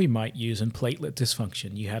well we might use in platelet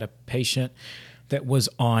dysfunction. You had a patient that was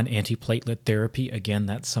on antiplatelet therapy. Again,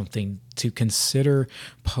 that's something to consider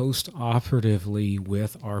post-operatively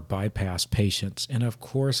with our bypass patients. And of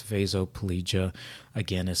course, vasoplegia,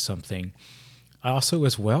 again, is something. Also,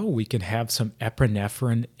 as well, we can have some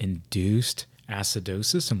epinephrine-induced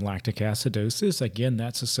acidosis, some lactic acidosis. Again,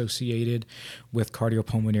 that's associated with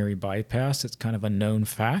cardiopulmonary bypass. It's kind of a known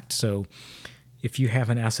fact. So if you have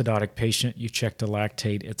an acidotic patient, you check the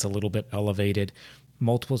lactate, it's a little bit elevated.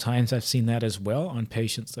 Multiple times I've seen that as well on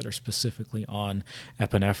patients that are specifically on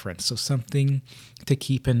epinephrine. So something to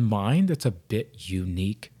keep in mind that's a bit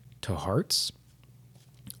unique to hearts.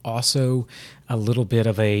 Also, a little bit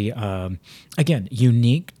of a, again,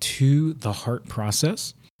 unique to the heart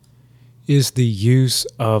process is the use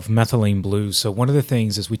of methylene blue. So one of the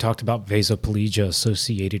things is we talked about vasoplegia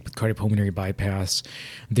associated with cardiopulmonary bypass.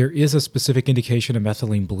 There is a specific indication of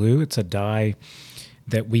methylene blue. It's a dye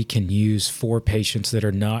that we can use for patients that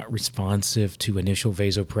are not responsive to initial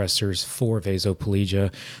vasopressors for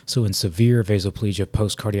vasoplegia. So in severe vasoplegia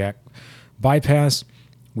post-cardiac bypass,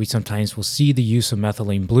 we sometimes will see the use of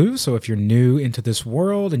methylene blue. So if you're new into this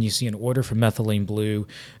world and you see an order for methylene blue,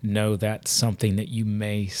 know that's something that you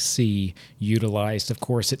may see utilized. Of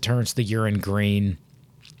course, it turns the urine green.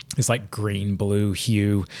 It's like green-blue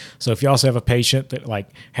hue. So if you also have a patient that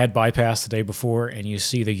had bypass the day before and you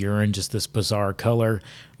see the urine just this bizarre color,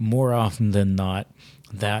 more often than not,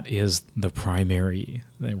 that is the primary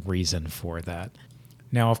reason for that.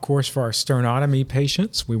 Now, of course, for our sternotomy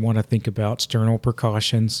patients, we want to think about sternal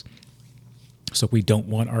precautions. So we don't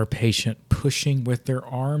want our patient pushing with their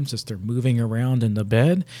arms as they're moving around in the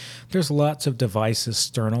bed. There's lots of devices,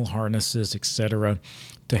 sternal harnesses, etc.,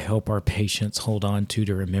 to help our patients hold on to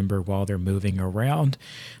remember while they're moving around.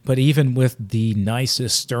 But even with the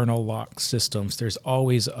nicest sternal lock systems, there's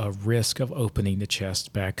always a risk of opening the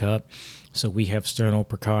chest back up. So we have sternal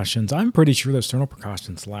precautions. I'm pretty sure those sternal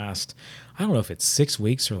precautions last, I don't know if it's 6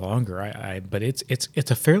 weeks or longer, but it's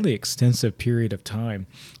a fairly extensive period of time.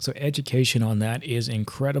 So education on that is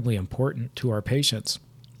incredibly important to our patients.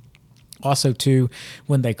 Also, too,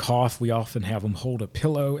 when they cough, we often have them hold a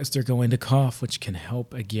pillow as they're going to cough, which can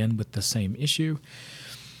help, again, with the same issue.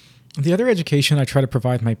 The other education I try to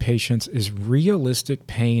provide my patients is realistic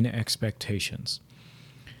pain expectations.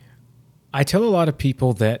 I tell a lot of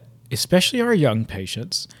people that, especially our young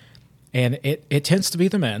patients, and it tends to be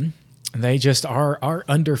the men, they just are our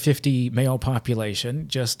under 50 male population,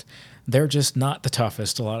 they're just not the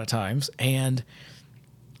toughest a lot of times, and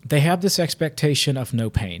they have this expectation of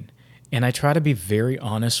no pain. And I try to be very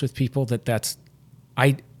honest with people that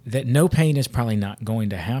no pain is probably not going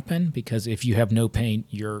to happen, because if you have no pain,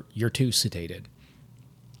 you're too sedated.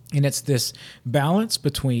 And it's this balance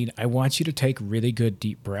between, I want you to take really good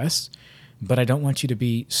deep breaths, but I don't want you to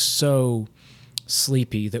be so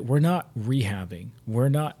sleepy that we're not rehabbing, we're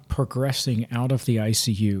not progressing out of the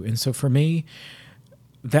ICU. And so for me,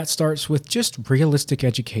 that starts with just realistic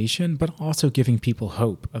education, but also giving people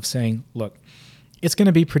hope of saying, look, it's going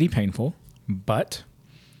to be pretty painful, but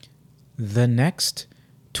the next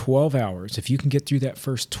 12 hours, if you can get through that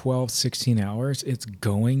first 12, 16 hours, it's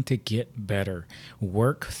going to get better.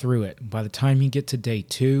 Work through it. By the time you get to day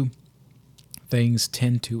 2, things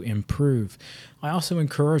tend to improve. I also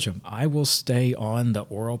encourage them. I will stay on the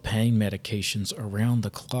oral pain medications around the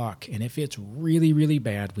clock. And if it's really, really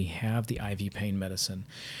bad, we have the IV pain medicine.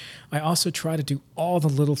 I also try to do all the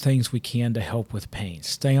little things we can to help with pain.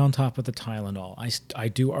 Stay on top of the Tylenol. I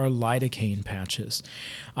do our lidocaine patches.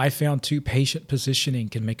 I found too, patient positioning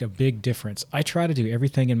can make a big difference. I try to do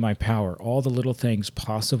everything in my power, all the little things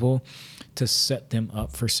possible to set them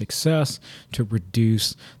up for success, to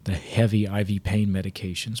reduce the heavy IV pain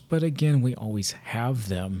medications. But again, we always have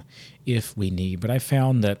them if we need. But I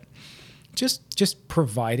found that just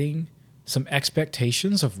providing some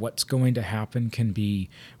expectations of what's going to happen can be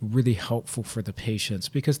really helpful for the patients,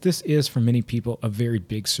 because this is, for many people, a very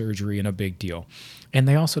big surgery and a big deal. And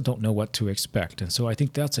they also don't know what to expect. And so I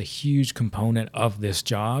think that's a huge component of this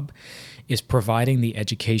job, is providing the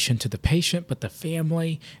education to the patient, but the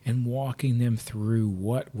family, and walking them through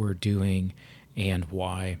what we're doing and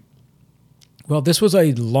why. Well, this was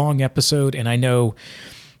a long episode, and I know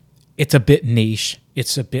it's a bit niche,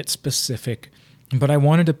 it's a bit specific, but I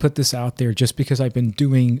wanted to put this out there just because I've been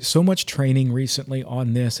doing so much training recently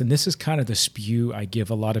on this, and this is kind of the spew I give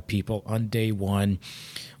a lot of people on day 1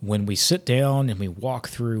 when we sit down and we walk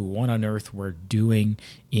through what on earth we're doing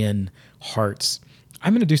in hearts.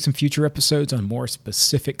 I'm going to do some future episodes on more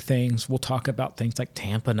specific things. We'll talk about things like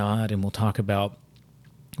tamponade, and we'll talk about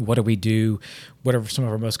what do we do, what are some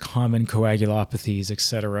of our most common coagulopathies, et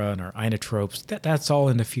cetera, and our inotropes. That's all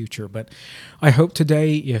in the future. But I hope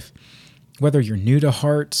today, whether you're new to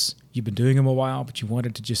hearts, you've been doing them a while, but you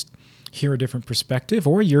wanted to just hear a different perspective,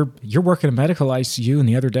 or you're working a medical ICU and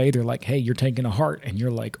the other day they're like, hey, you're taking a heart, and you're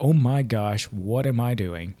like, oh my gosh, what am I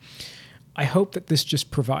doing? I hope that this just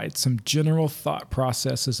provides some general thought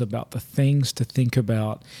processes about the things to think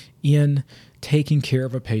about in taking care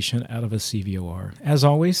of a patient out of a CVOR. As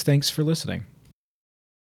always, thanks for listening.